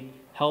donate.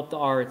 Help the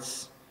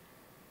arts.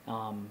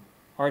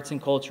 Arts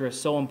and culture is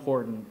so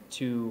important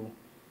to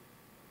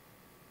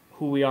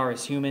who we are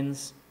as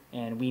humans,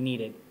 and we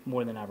need it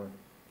more than ever.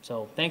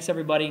 So thanks,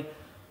 everybody.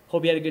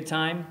 Hope you had a good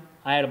time.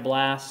 I had a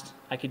blast.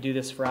 I could do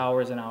this for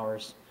hours and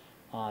hours.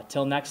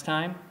 Till next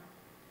time,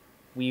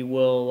 we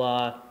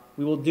will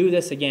do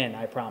this again,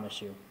 I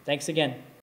promise you. Thanks again.